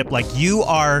relationship. Like you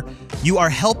are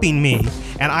helping me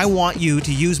and I want you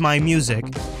to use my music.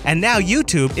 And now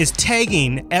YouTube is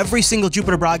tagging every single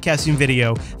Jupiter Broadcasting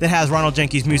video that has Ronald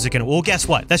Jenkins music in it. Well, guess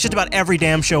what? That's just about every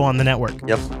damn show on the network.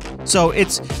 Yep. So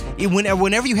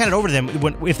whenever you hand it over to them,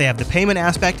 if they have the payment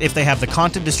aspect, if they have the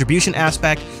content distribution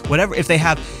aspect, whatever, if they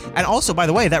have, and also, by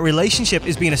the way, that relationship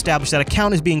is being established, that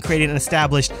account is being created and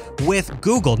established with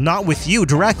Google, not with you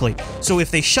directly. So if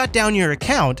they shut down your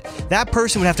account, that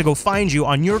person would have to go find you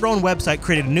on your own website,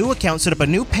 create a new account, set up a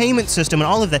new payment system and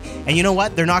all of that. And you know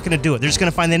what? They're not going to do it. They're just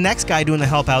going to find the next guy doing the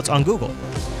Helpouts on Google.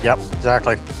 Yep,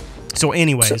 exactly. So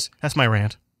anyways, that's my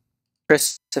rant.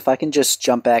 Chris, if I can just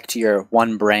jump back to your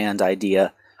one brand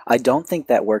idea, I don't think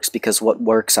that works because what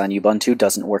works on Ubuntu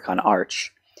doesn't work on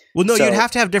Arch. Well, no, you'd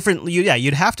have to have different.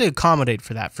 You'd have to accommodate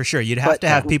for that for sure. You'd have to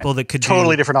have people that could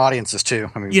totally different audiences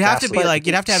too. I mean, you'd have to be like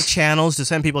you'd have to have channels to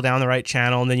send people down the right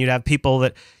channel, and then you'd have people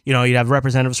that you'd have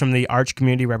representatives from the Arch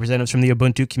community, representatives from the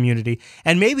Ubuntu community,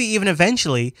 and maybe even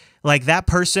eventually, like that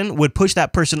person would push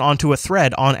that person onto a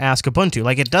thread on Ask Ubuntu.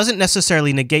 Like it doesn't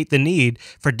necessarily negate the need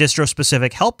for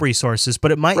distro-specific help resources,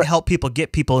 but it might help people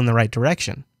get people in the right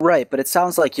direction. Right, but it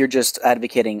sounds like you're just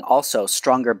advocating also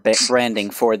stronger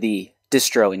branding for the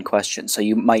distro in question. So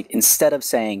you might, instead of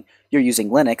saying you're using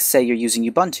Linux, say you're using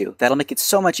Ubuntu. That'll make it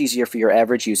so much easier for your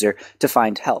average user to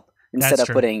find help. Instead of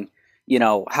putting,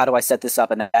 how do I set this up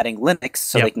and adding Linux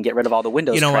so they can get rid of all the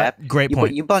Windows crap. What? Great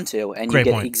point. You put Ubuntu and you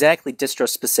get exactly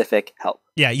distro-specific help.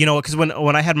 Yeah, because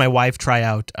when I had my wife try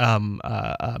out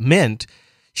Mint,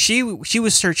 she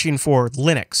was searching for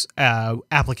Linux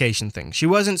application things. She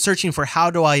wasn't searching for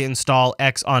how do I install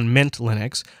X on Mint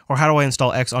Linux or how do I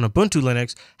install X on Ubuntu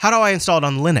Linux. How do I install it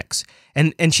on Linux?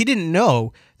 And she didn't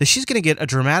know that she's going to get a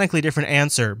dramatically different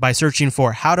answer by searching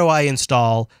for how do I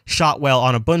install Shotwell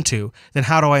on Ubuntu than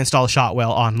how do I install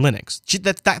Shotwell on Linux.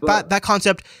 That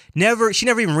concept she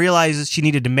never even realizes she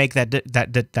needed to make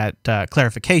that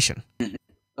clarification.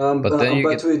 But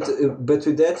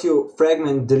with that, you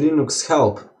fragment the Linux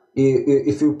help.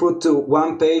 If you put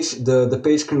one page, the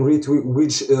page can read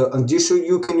which distro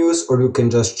you can use, or you can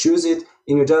just choose it,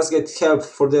 and you just get help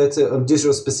for that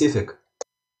distro specific.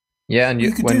 Yeah, and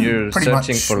when you're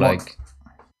searching for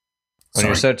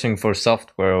you're searching for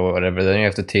software or whatever, then you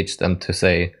have to teach them to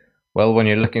say, well, when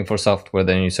you're looking for software,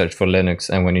 then you search for Linux,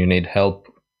 and when you need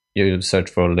help, you search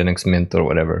for Linux Mint or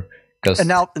whatever. And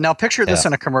now picture this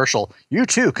in a commercial. You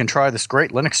too can try this great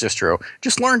Linux distro.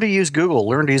 Just learn to use Google,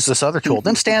 learn to use this other tool,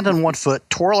 then stand on one foot,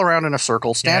 twirl around in a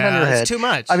circle, stand on your head. It's too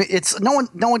much. I mean, it's no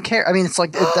one cares. I mean, it's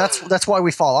like that's why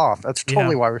we fall off. That's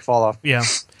totally why we fall off. Yeah.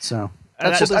 So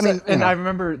that's just. And I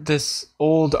remember this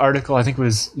old article. I think it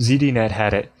was ZDNet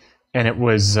had it, and it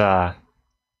was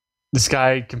this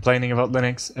guy complaining about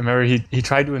Linux. I remember he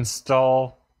tried to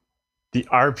install the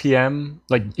RPM,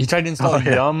 like he tried to install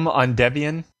Yum on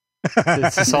Debian. To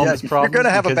solve this problem. You're going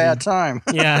to have a bad time.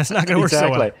 Yeah, it's not going to work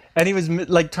so well. And he was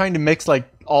trying to mix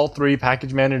all three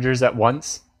package managers at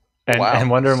once and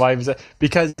wondering why he was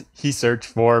because he searched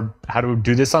for how to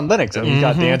do this on Linux and he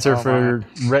got the answer for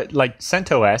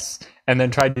CentOS and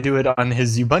then tried to do it on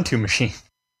his Ubuntu machine.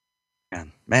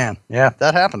 Man, yeah,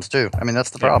 that happens too. I mean, that's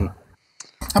the problem.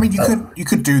 I mean, you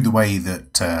could do the way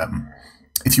that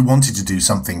if you wanted to do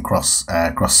something cross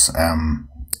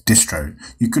distro,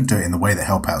 you could do it in the way that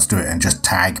Helpouts do it and just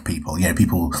tag people.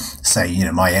 People say,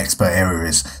 my expert area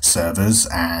is servers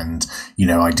and,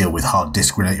 I deal with hard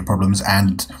disk related problems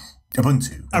and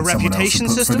Ubuntu. A reputation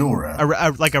system? Fedora.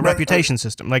 A reputation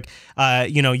system.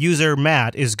 User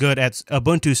Matt is good at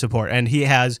Ubuntu support and he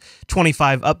has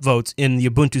 25 upvotes in the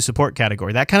Ubuntu support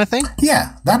category. That kind of thing?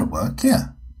 Yeah, that'll work, yeah.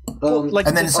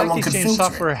 And then someone could filter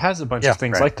software has a bunch of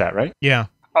things like that, right? Yeah.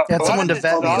 Someone to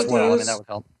vet me as well. I mean, that would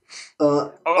help.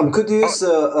 Could you use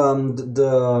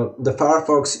the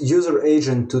Firefox user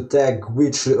agent to tag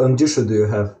which distro do you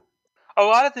have? A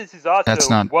lot of this is also that's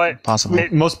not possible.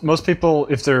 Most people,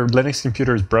 if their Linux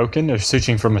computer is broken, they're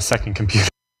switching from a second computer.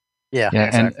 Yeah,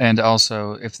 exactly. and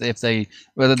also if they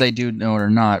whether they do know it or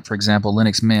not, for example,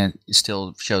 Linux Mint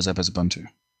still shows up as Ubuntu.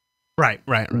 Right.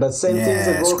 But same things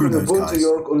that work on Ubuntu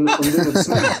York on Linux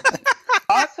Mint.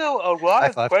 Also, a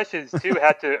lot of questions too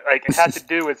had to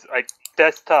do with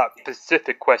desktop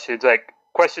specific questions, like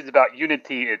questions about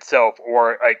Unity itself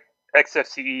or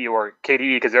XFCE or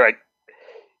KDE, because they're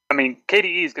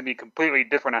KDE is going to be completely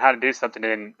different on how to do something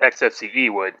than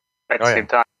XFCE would at the same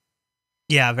time.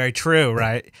 Yeah, very true.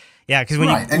 Right. Yeah, because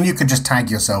and you can just tag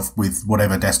yourself with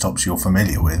whatever desktops you're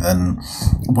familiar with, and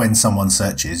when someone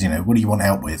searches, what do you want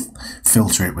help with?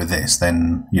 Filter it with this,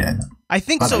 then I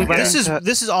think so. This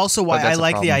is also why I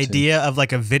like the idea of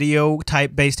a video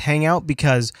type based hangout,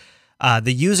 because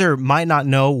the user might not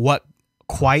know what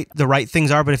quite the right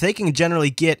things are, but if they can generally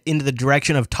get into the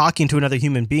direction of talking to another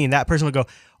human being, that person will go,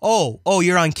 oh,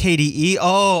 you're on KDE?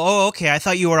 Oh, okay, I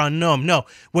thought you were on GNOME. No,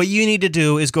 what you need to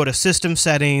do is go to system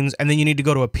settings, and then you need to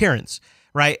go to appearance,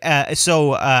 right?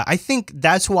 So I think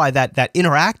that's why that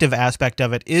interactive aspect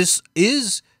of it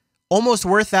is almost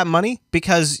worth that money,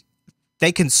 because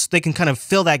they can kind of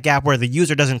fill that gap where the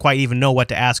user doesn't quite even know what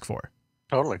to ask for.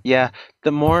 Totally. Yeah,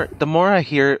 the more I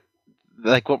hear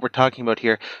what we're talking about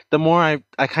here, the more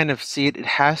I kind of see it. It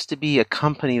has to be a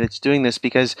company that's doing this,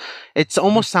 because it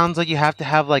almost sounds like you have to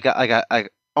have a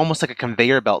almost like a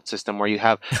conveyor belt system where you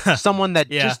have someone that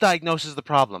just diagnoses the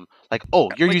problem. Like,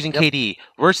 oh, you're using KDE.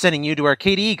 We're sending you to our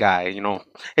KDE guy. You know,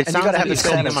 it sounds like you're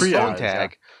sending them a phone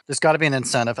tag. There's got to be an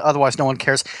incentive. Otherwise, no one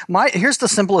cares. Here's the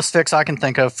simplest fix I can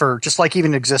think of for just like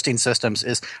even existing systems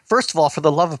is, first of all, for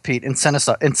the love of Pete,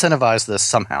 incentivize this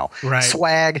somehow. Right.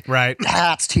 Swag,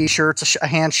 hats, T-shirts, a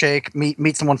handshake,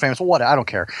 meet someone famous. What? I don't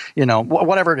care. You know,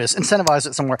 whatever it is, incentivize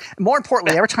it somewhere. More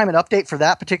importantly, every time an update for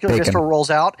that particular distro rolls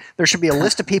out, there should be a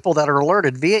list of people that are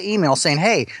alerted via email saying,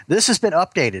 "Hey, this has been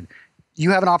updated.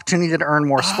 You have an opportunity to earn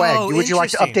more swag. Would you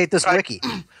like to update this wiki?"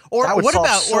 Or that would what solve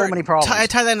about so many problems?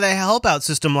 Tie that into the Helpouts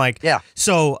system, like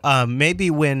So maybe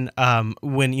when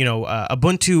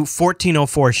Ubuntu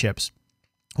 14.04 ships,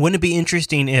 wouldn't it be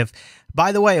interesting if,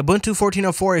 by the way, Ubuntu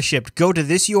 14.04 is shipped, go to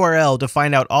this URL to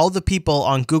find out all the people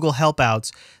on Google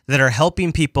Helpouts that are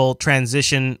helping people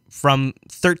transition from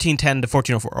 13.10 to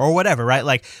 14.04 or whatever, right?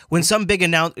 Like when some big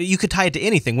you could tie it to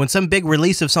anything. When some big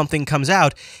release of something comes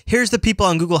out, here's the people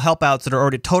on Google Helpouts that are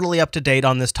already totally up to date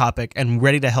on this topic and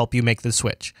ready to help you make the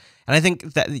switch. And I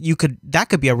think that that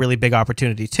could be a really big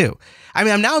opportunity too. I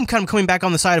mean, I'm kind of coming back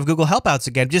on the side of Google Helpouts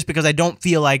again, just because I don't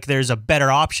feel like there's a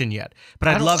better option yet. But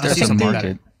I'd love to see something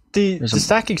better. The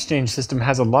Stackexchange system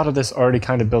has a lot of this already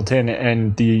kind of built in,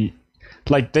 and they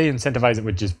incentivize it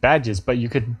with just badges, but you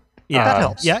could that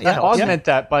helps. Augment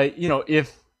that by,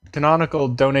 if Canonical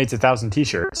donates 1,000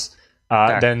 T-shirts,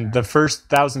 then the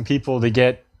first 1,000 people to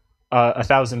get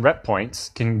 1,000 rep points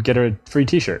can get a free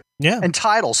T-shirt. Yeah, and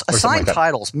titles, assigned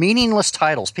titles, meaningless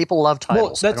titles. People love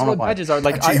titles. Well, that's what badges are.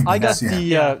 Like I got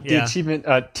the achievement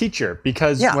teacher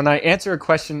because when I answer a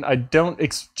question, I don't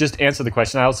just answer the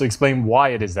question. I also explain why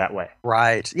it is that way.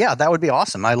 Right. Yeah, that would be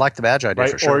awesome. I like the badge idea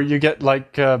for sure. Or you get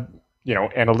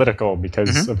analytical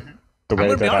because of the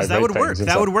way that would work.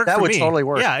 That would work. That for would me. totally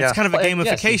work. Yeah, it's kind of a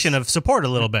gamification of support a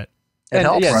little bit. And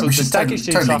so the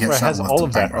Stackexchange software has all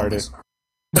of that already.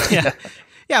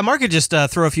 Yeah, Mark could just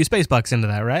throw a few space bucks into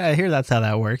that, right? I hear that's how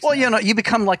that works. Well, you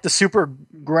become like the super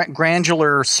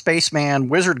granular spaceman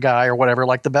wizard guy or whatever,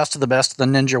 like the best of the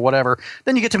ninja, whatever.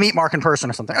 Then you get to meet Mark in person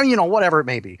or something. Or, whatever it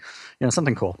may be.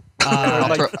 Something cool.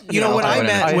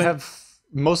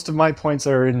 Most of my points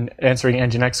are in answering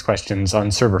Nginx questions on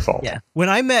Serverfault. Yeah. When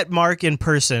I met Mark in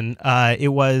person,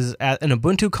 it was at an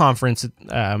Ubuntu conference,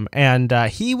 and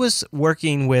he was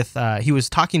working with, he was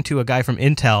talking to a guy from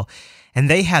Intel, and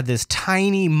they had this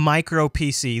tiny micro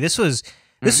PC. This was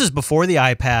before the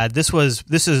iPad.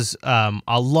 This is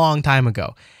a long time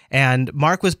ago. And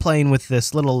Mark was playing with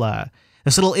this little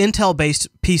Intel-based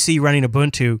PC running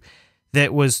Ubuntu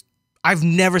that was, I've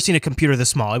never seen a computer this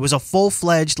small. It was a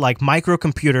full-fledged like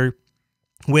microcomputer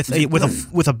with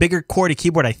a bigger QWERTY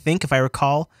keyboard, I think, if I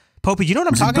recall. Popey, do you know what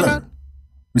I'm talking about?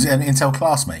 Was it an Intel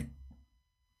classmate?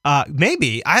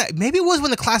 Maybe it was when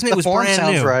the classmate was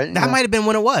brand new. Right. That might have been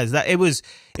when it was. It was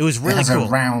really cool.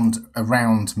 A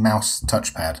round mouse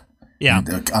touchpad. Yeah,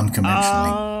 unconventionally.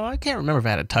 I can't remember if it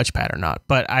had a touchpad or not,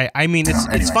 but I mean,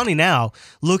 it's funny now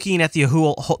looking at the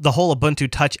whole Ubuntu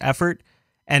Touch effort,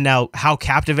 and now how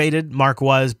captivated Mark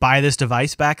was by this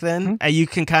device back then. You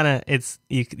can kind of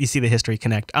you see the history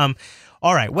connect.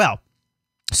 All right, well.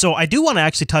 So I do want to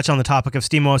actually touch on the topic of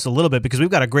SteamOS a little bit because we've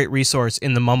got a great resource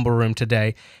in the Mumble Room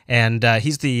today, and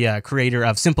he's the creator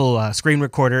of Simple Screen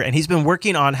Recorder, and he's been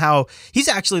working on how he's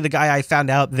actually the guy I found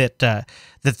out that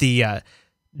the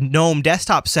GNOME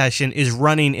desktop session is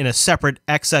running in a separate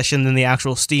X session than the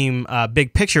actual Steam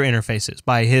big picture interfaces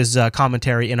by his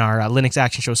commentary in our Linux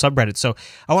Action Show subreddit. So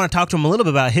I want to talk to him a little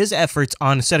bit about his efforts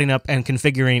on setting up and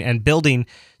configuring and building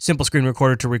Simple Screen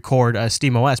Recorder to record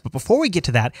SteamOS. But before we get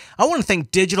to that, I want to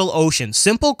thank DigitalOcean.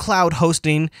 Simple cloud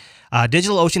hosting.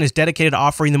 DigitalOcean is dedicated to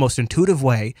offering the most intuitive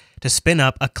way to spin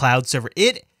up a cloud server.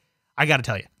 I got to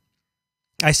tell you,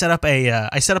 I set up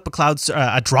a cloud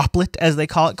a droplet, as they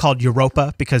call it, called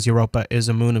Europa, because Europa is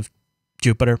a moon of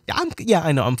Jupiter.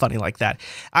 I know I'm funny like that.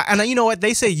 And you know what?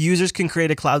 They say users can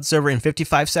create a cloud server in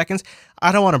 55 seconds.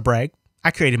 I don't want to brag. I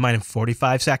created mine in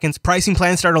 45 seconds. Pricing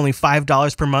plans start only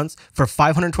 $5 per month for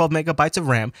 512 megabytes of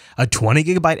RAM, a 20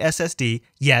 gigabyte SSD,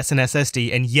 yes, an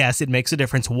SSD, and yes, it makes a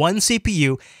difference, one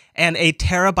CPU, and a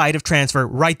terabyte of transfer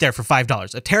right there for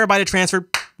 $5. A terabyte of transfer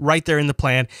right there in the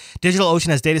plan. DigitalOcean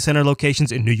has data center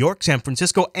locations in New York, San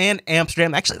Francisco, and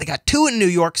Amsterdam. Actually, they got 2 in New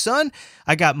York, son.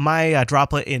 I got my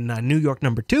droplet in New York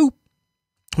number 2.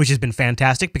 Which has been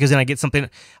fantastic because then I get something.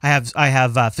 I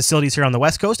have facilities here on the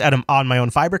West Coast on my own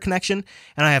fiber connection,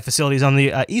 and I have facilities on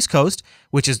the East Coast,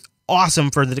 which is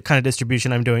awesome for the kind of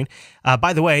distribution I'm doing.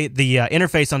 By the way, the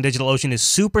interface on DigitalOcean is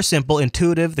super simple,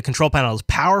 intuitive. The control panel is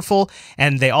powerful,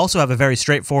 and they also have a very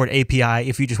straightforward API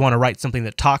if you just want to write something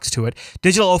that talks to it.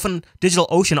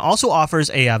 DigitalOcean also offers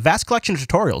a vast collection of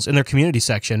tutorials in their community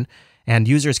section, and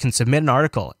users can submit an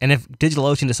article. And if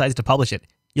DigitalOcean decides to publish it,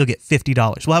 you'll get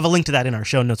 $50. We'll have a link to that in our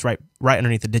show notes right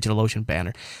underneath the DigitalOcean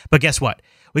banner. But guess what?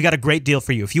 We got a great deal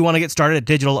for you. If you want to get started at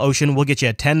DigitalOcean, we'll get you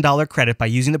a $10 credit by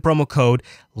using the promo code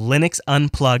Linux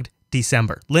Unplugged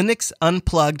December. Linux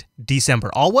Unplugged December.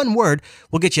 All one word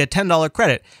will get you a $10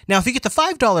 credit. Now, if you get the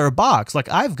 $5 a box like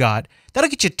I've got, that'll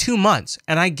get you 2 months.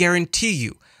 And I guarantee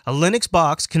you, a Linux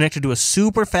box connected to a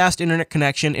super fast internet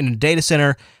connection in a data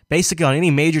center, basically on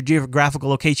any major geographical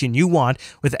location you want,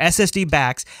 with SSD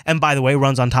backs, and by the way,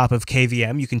 runs on top of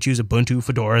KVM. You can choose Ubuntu,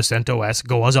 Fedora, CentOS,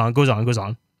 goes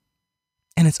on.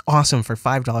 And it's awesome for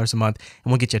 $5 a month,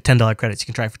 and we'll get you a $10 credit so you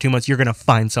can try it for 2 months. You're going to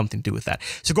find something to do with that.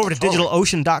 So go over to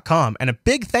DigitalOcean.com, and a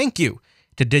big thank you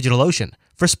to DigitalOcean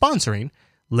for sponsoring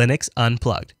Linux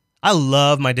Unplugged. I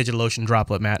love my DigitalOcean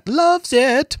droplet, Matt. Loves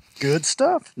it. Good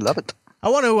stuff. Love it. I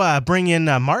want to bring in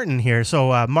Martin here.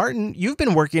 So, Martin, you've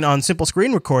been working on Simple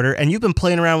Screen Recorder, and you've been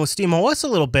playing around with SteamOS a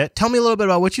little bit. Tell me a little bit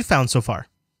about what you found so far.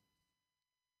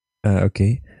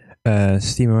 Okay.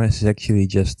 SteamOS is actually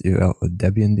just a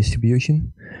Debian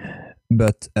distribution,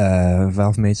 but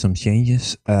Valve made some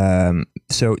changes.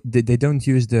 So they don't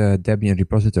use the Debian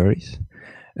repositories.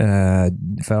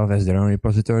 Valve has their own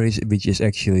repositories, which is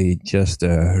actually just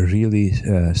a really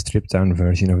stripped down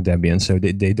version of Debian. So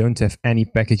they don't have any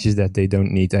packages that they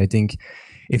don't need. I think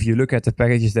if you look at the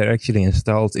packages that are actually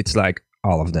installed, it's like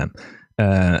all of them.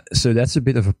 So that's a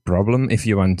bit of a problem if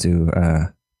you want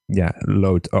to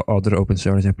load other open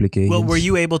source applications. Well, were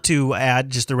you able to add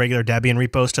just the regular Debian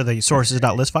repos to the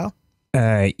sources.list file?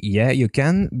 Yeah, you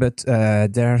can, but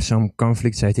there are some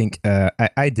conflicts. I think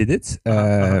I did it.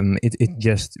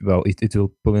 It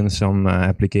will pull in some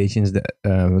applications that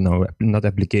no, not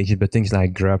applications, but things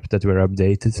like grub that were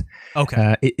updated.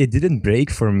 Okay. It didn't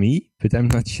break for me, but I'm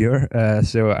not sure.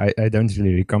 So I don't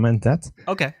really recommend that.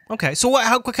 Okay. So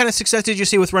what kind of success did you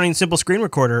see with running Simple Screen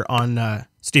Recorder on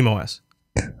SteamOS?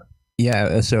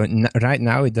 Yeah, so right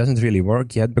now it doesn't really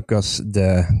work yet because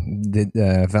the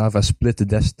Valve has split the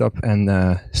desktop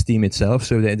and Steam itself,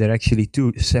 so they're actually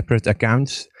two separate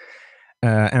accounts.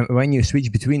 And when you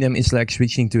switch between them, it's like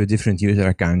switching to a different user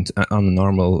account on a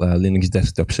normal Linux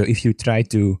desktop. So if you try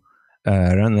to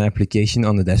run an application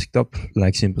on the desktop,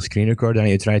 like Simple Screen Recorder, and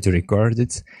you try to record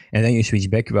it, and then you switch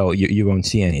back, well, you won't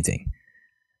see anything.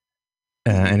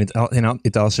 And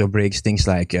it also breaks things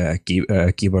like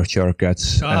keyboard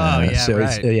shortcuts. So it's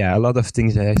a lot of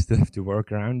things that I still have to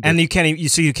work around. And you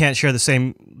can't share the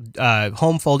same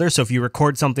home folder. So if you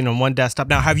record something on one desktop,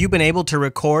 now have you been able to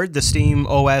record the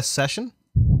SteamOS session?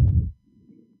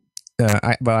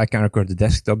 I can record the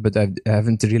desktop, but I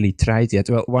haven't really tried yet.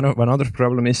 Well, one other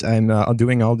problem is I'm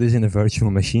doing all this in a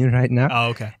virtual machine right now. Oh,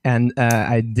 okay. And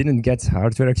I didn't get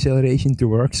hardware acceleration to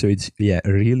work, so it's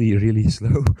really, really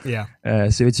slow. Yeah.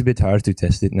 So it's a bit hard to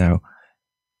test it now.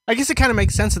 I guess it kind of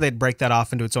makes sense that they'd break that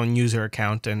off into its own user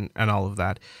account and all of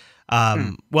that.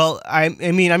 Well, I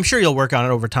mean, I'm sure you'll work on it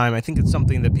over time. I think it's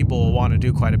something that people will want to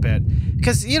do quite a bit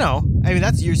because,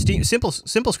 that's your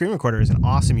Simple Screen Recorder is an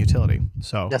awesome utility.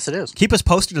 So yes, it is. Keep us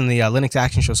posted in the Linux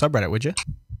Action Show subreddit, would you?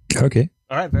 Okay.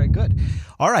 All right. Very good.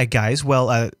 All right, guys.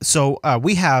 Well, so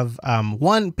we have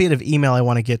one bit of email I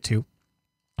want to get to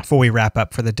before we wrap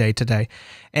up for the day today,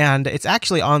 and it's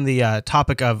actually on the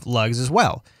topic of lugs as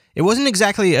well. It wasn't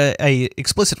exactly a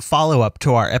explicit follow-up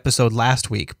to our episode last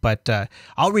week, but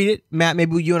I'll read it. Matt,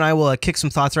 maybe you and I will kick some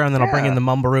thoughts around, and then I'll bring in the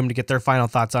Mumble Room to get their final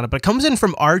thoughts on it. But it comes in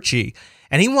from Archie,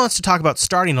 and he wants to talk about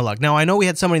starting a lug. Now, I know we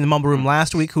had somebody in the Mumble Room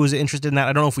last week who was interested in that.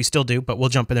 I don't know if we still do, but we'll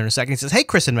jump in there in a second. He says, "Hey,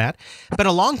 Chris and Matt, been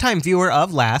a longtime viewer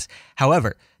of LAS.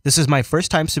 However, this is my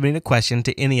first time submitting a question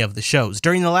to any of the shows.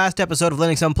 During the last episode of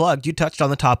Linux Unplugged, you touched on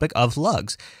the topic of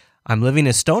lugs. I'm living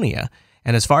in Estonia,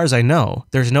 and as far as I know,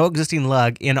 there's no existing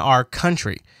lug in our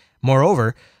country.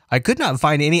 Moreover, I could not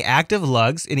find any active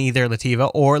lugs in either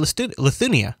Latvia or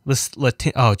Lithuania.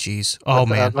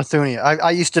 Lithuania.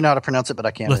 I used to know how to pronounce it, but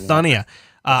I can't. Lithuania.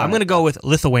 I'm going to go with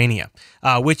Lithuania,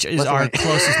 which is our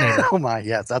closest neighbor. Oh my,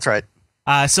 yes, that's right.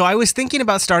 So I was thinking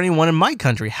about starting one in my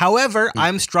country. However,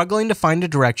 I'm struggling to find a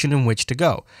direction in which to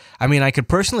go. I mean, I could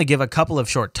personally give a couple of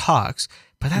short talks,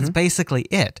 but that's basically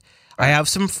it. I have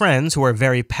some friends who are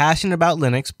very passionate about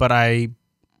Linux, but I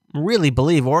really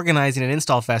believe organizing an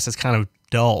install fest is kind of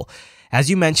dull. As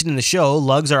you mentioned in the show,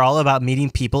 lugs are all about meeting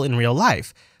people in real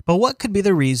life. But what could be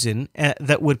the reason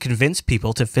that would convince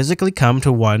people to physically come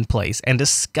to one place and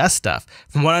discuss stuff?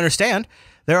 From what I understand,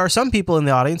 there are some people in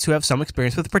the audience who have some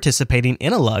experience with participating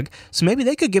in a lug, so maybe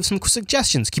they could give some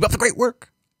suggestions. Keep up the great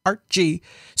work, Archie.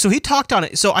 So he talked on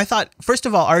it. So I thought, first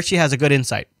of all, Archie has a good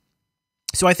insight.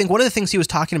 So I think one of the things he was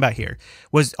talking about here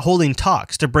was holding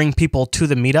talks to bring people to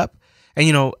the meetup. And,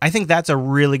 you know, I think that's a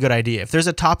really good idea. If there's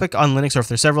a topic on Linux, or if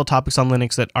there's several topics on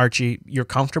Linux that, Archie, you're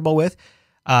comfortable with,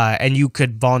 and you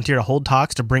could volunteer to hold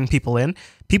talks to bring people in,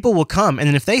 people will come. And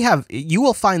then if they have, you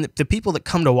will find that the people that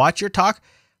come to watch your talk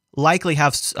likely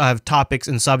have topics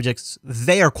and subjects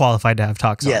they are qualified to have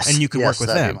talks on, and you can work with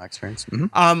them. That'd be my experience.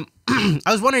 Mm-hmm.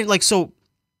 I was wondering, like, so,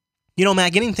 you know,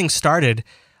 Matt, getting things started,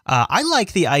 I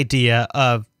like the idea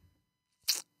of,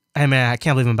 I mean, I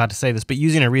can't believe I'm about to say this, but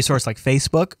using a resource like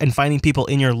Facebook and finding people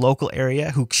in your local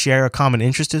area who share a common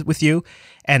interest with you,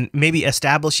 and maybe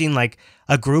establishing like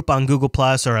a group on Google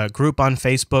Plus or a group on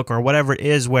Facebook or whatever it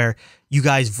is where you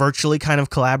guys virtually kind of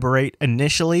collaborate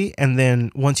initially, and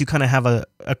then once you kind of have a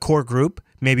core group,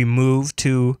 maybe move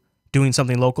to doing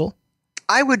something local.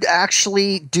 I would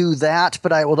actually do that,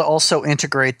 but I would also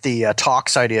integrate the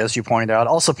talks ideas you pointed out.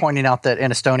 Also pointing out that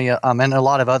in Estonia and a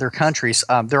lot of other countries,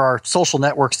 there are social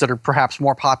networks that are perhaps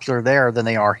more popular there than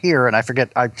they are here. And I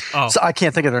forget, so I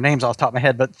can't think of their names off the top of my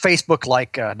head, but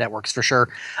Facebook-like networks for sure.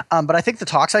 But I think the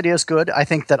talks idea is good. I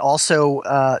think that also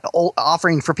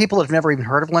offering for people that have never even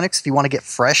heard of Linux, if you want to get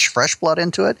fresh blood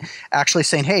into it, actually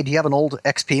saying, hey, do you have an old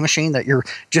XP machine that you're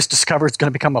just discovered is going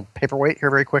to become a paperweight here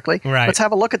very quickly? Right. Let's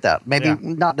have a look at that. Maybe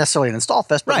not necessarily an install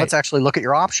fest, but let's actually look at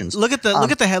your options. Look at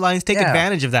the headlines. Take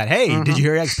advantage of that. Hey, did you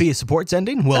hear XP support's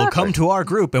ending? Well, come to our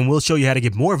group and we'll show you how to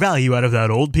get more value out of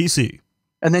that old PC.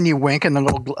 And then you wink and the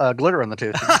little glitter on the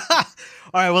tooth. All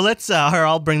right, well, let's.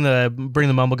 I'll bring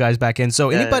the Mumble guys back in. So,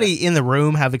 anybody in the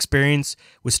room have experience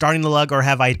with starting the lug or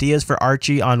have ideas for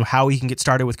Archie on how he can get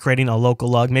started with creating a local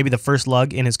lug, maybe the first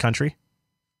lug in his country?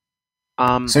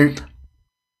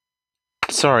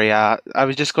 Sorry, I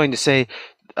was just going to say.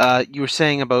 You were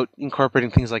saying about incorporating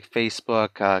things like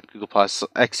Facebook, Google Plus,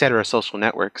 etc., social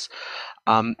networks.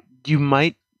 You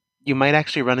might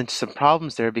actually run into some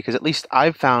problems there, because at least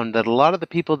I've found that a lot of the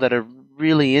people that are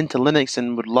really into Linux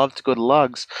and would love to go to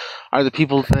lugs are the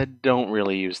people that don't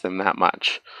really use them that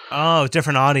much. Oh,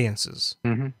 different audiences.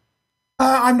 Mm-hmm.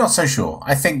 I'm not so sure.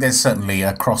 I think there's certainly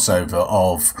a crossover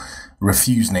of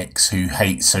refuseniks who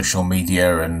hate social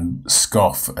media and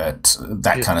scoff at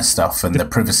that kind of stuff and the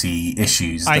privacy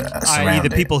issues that surround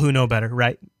the people who know better,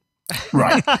 right?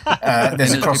 Right.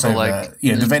 There's a crossover.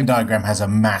 The Venn diagram has a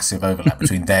massive overlap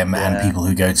between them and people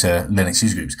who go to Linux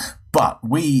user groups. But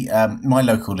my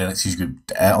local Linux user group,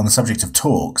 on the subject of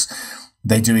talks,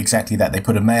 they do exactly that. They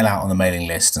put a mail out on the mailing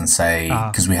list and say,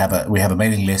 because we have a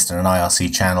mailing list and an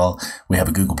IRC channel, we have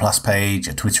a Google Plus page,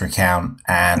 a Twitter account,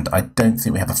 and I don't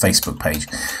think we have a Facebook page.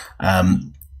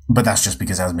 But that's just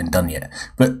because it hasn't been done yet.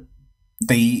 But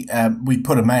we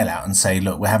put a mail out and say,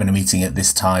 look, we're having a meeting at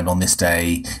this time on this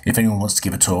day. If anyone wants to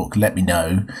give a talk, let me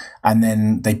know. And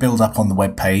then they build up on the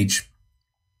web page.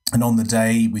 And on the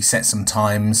day, we set some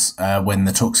times when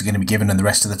the talks are going to be given, and the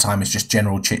rest of the time is just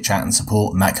general chit chat and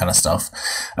support and that kind of stuff.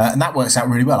 And that works out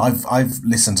really well. I've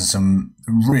listened to some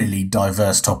really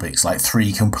diverse topics, like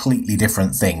 3 completely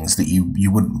different things that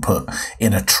you wouldn't put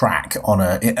in a track on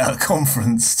a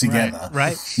conference together.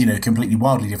 Right. Completely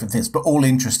wildly different things, but all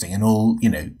interesting and all,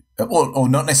 or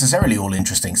not necessarily all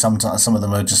interesting. Sometimes some of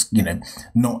them are just,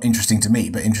 not interesting to me,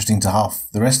 but interesting to half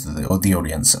the rest of the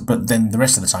audience. But then the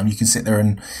rest of the time you can sit there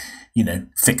and,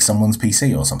 fix someone's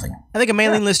PC or something. I think a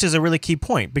mailing list is a really key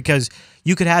point, because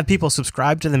you could have people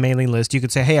subscribe to the mailing list. You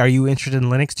could say, hey, are you interested in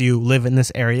Linux? Do you live in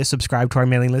this area? Subscribe to our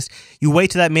mailing list. You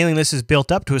wait till that mailing list is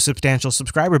built up to a substantial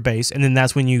subscriber base, and then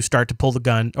that's when you start to pull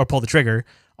the trigger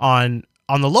on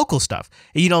the local stuff.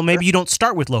 Maybe you don't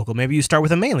start with local. Maybe you start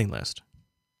with a mailing list.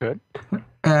 Good.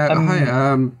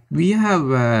 Hi. We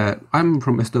have. I'm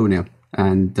from Estonia,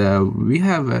 and we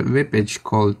have a webpage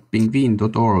called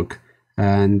pingvin.org,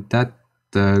 and that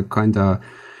kind of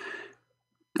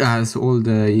has all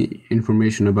the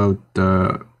information about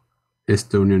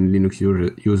Estonian Linux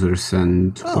users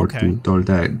and support and all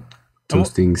those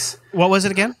things. What was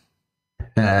it again?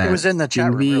 It was in the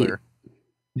chat room earlier.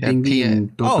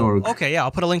 Pingvin.org. Oh, okay. Yeah, I'll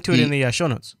put a link to it in the show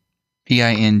notes.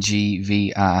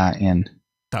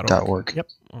 pingvin.org. Yep.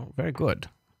 Oh, very good.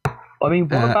 I mean,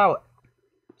 what about?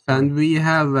 And we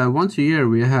have once a year.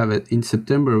 We have in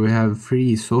September. We have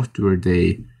Free Software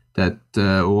Day that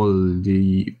all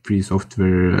the free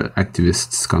software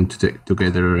activists come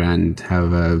together and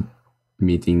have a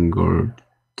meeting or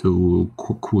do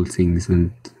cool things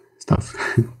and stuff.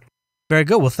 Very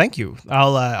good. Well, thank you.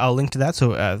 I'll link to that,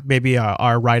 so maybe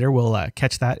our writer will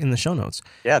catch that in the show notes.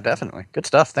 Yeah, definitely. Good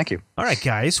stuff. Thank you. All right,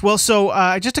 guys. Well, so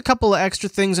just a couple of extra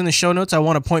things in the show notes I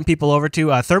want to point people over to.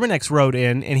 Thermonex wrote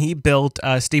in, and he built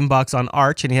Steambox on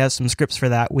Arch, and he has some scripts for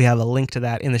that. We have a link to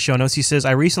that in the show notes. He says,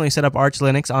 I recently set up Arch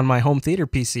Linux on my home theater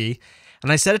PC, and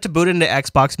I set it to boot into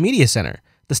Xbox Media Center,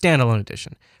 the standalone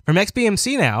edition. From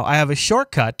XBMC now, I have a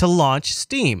shortcut to launch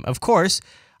Steam. Of course,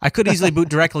 I could easily boot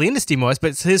directly into SteamOS, but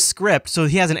it's his script, so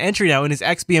he has an entry now in his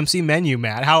XBMC menu,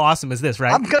 Matt. How awesome is this,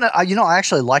 right? I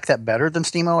actually like that better than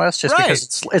SteamOS, just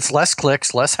because it's less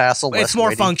clicks, less hassle, it's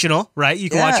more functional, right? You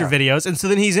can watch your videos, and so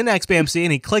then he's in XBMC,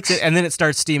 and he clicks it, and then it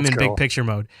starts Steam in big picture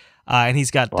mode. And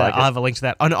he's got, I'll have a link to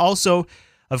that. And also,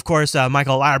 of course,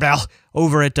 Michael Larbell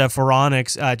over at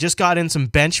Phoronix just got in some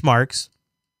benchmarks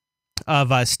of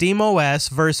SteamOS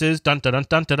versus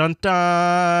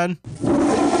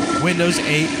Windows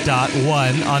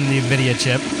 8.1 on the NVIDIA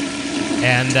chip.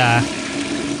 And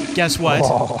guess what?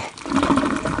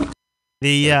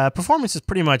 The performance is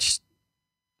pretty much,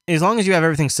 as long as you have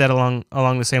everything set along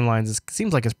the same lines, it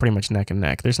seems like it's pretty much neck and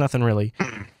neck. There's nothing really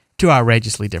too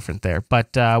outrageously different there. But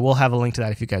we'll have a link to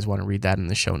that if you guys want to read that in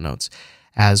the show notes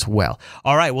as well.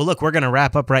 All right, well, look, we're going to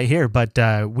wrap up right here, but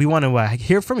we want to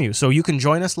hear from you. So you can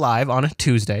join us live on a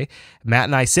Tuesday. Matt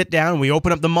and I sit down, we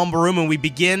open up the Mumble Room, and we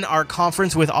begin our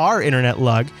conference with our internet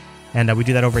lug. And we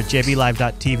do that over at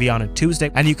jblive.tv on a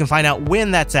Tuesday. And you can find out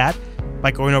when that's at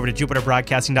by going over to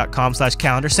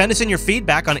jupiterbroadcasting.com/calendar. Send us in your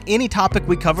feedback on any topic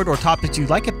we covered or topics you'd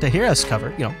like it to hear us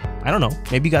cover. You know, I don't know,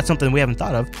 maybe you got something we haven't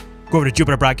thought of. Go over to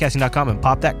jupiterbroadcasting.com and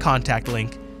pop that contact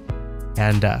link.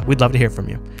 And we'd love to hear from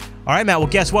you. All right, Matt, well,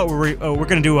 guess what? We're going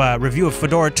to do a review of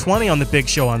Fedora 20 on the big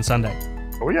show on Sunday.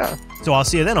 Oh, yeah. So I'll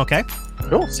see you then, okay?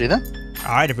 Cool. See you then.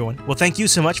 All right, everyone. Well, thank you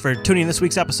so much for tuning in this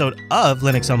week's episode of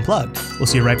Linux Unplugged. We'll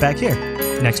see you right back here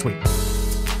next week.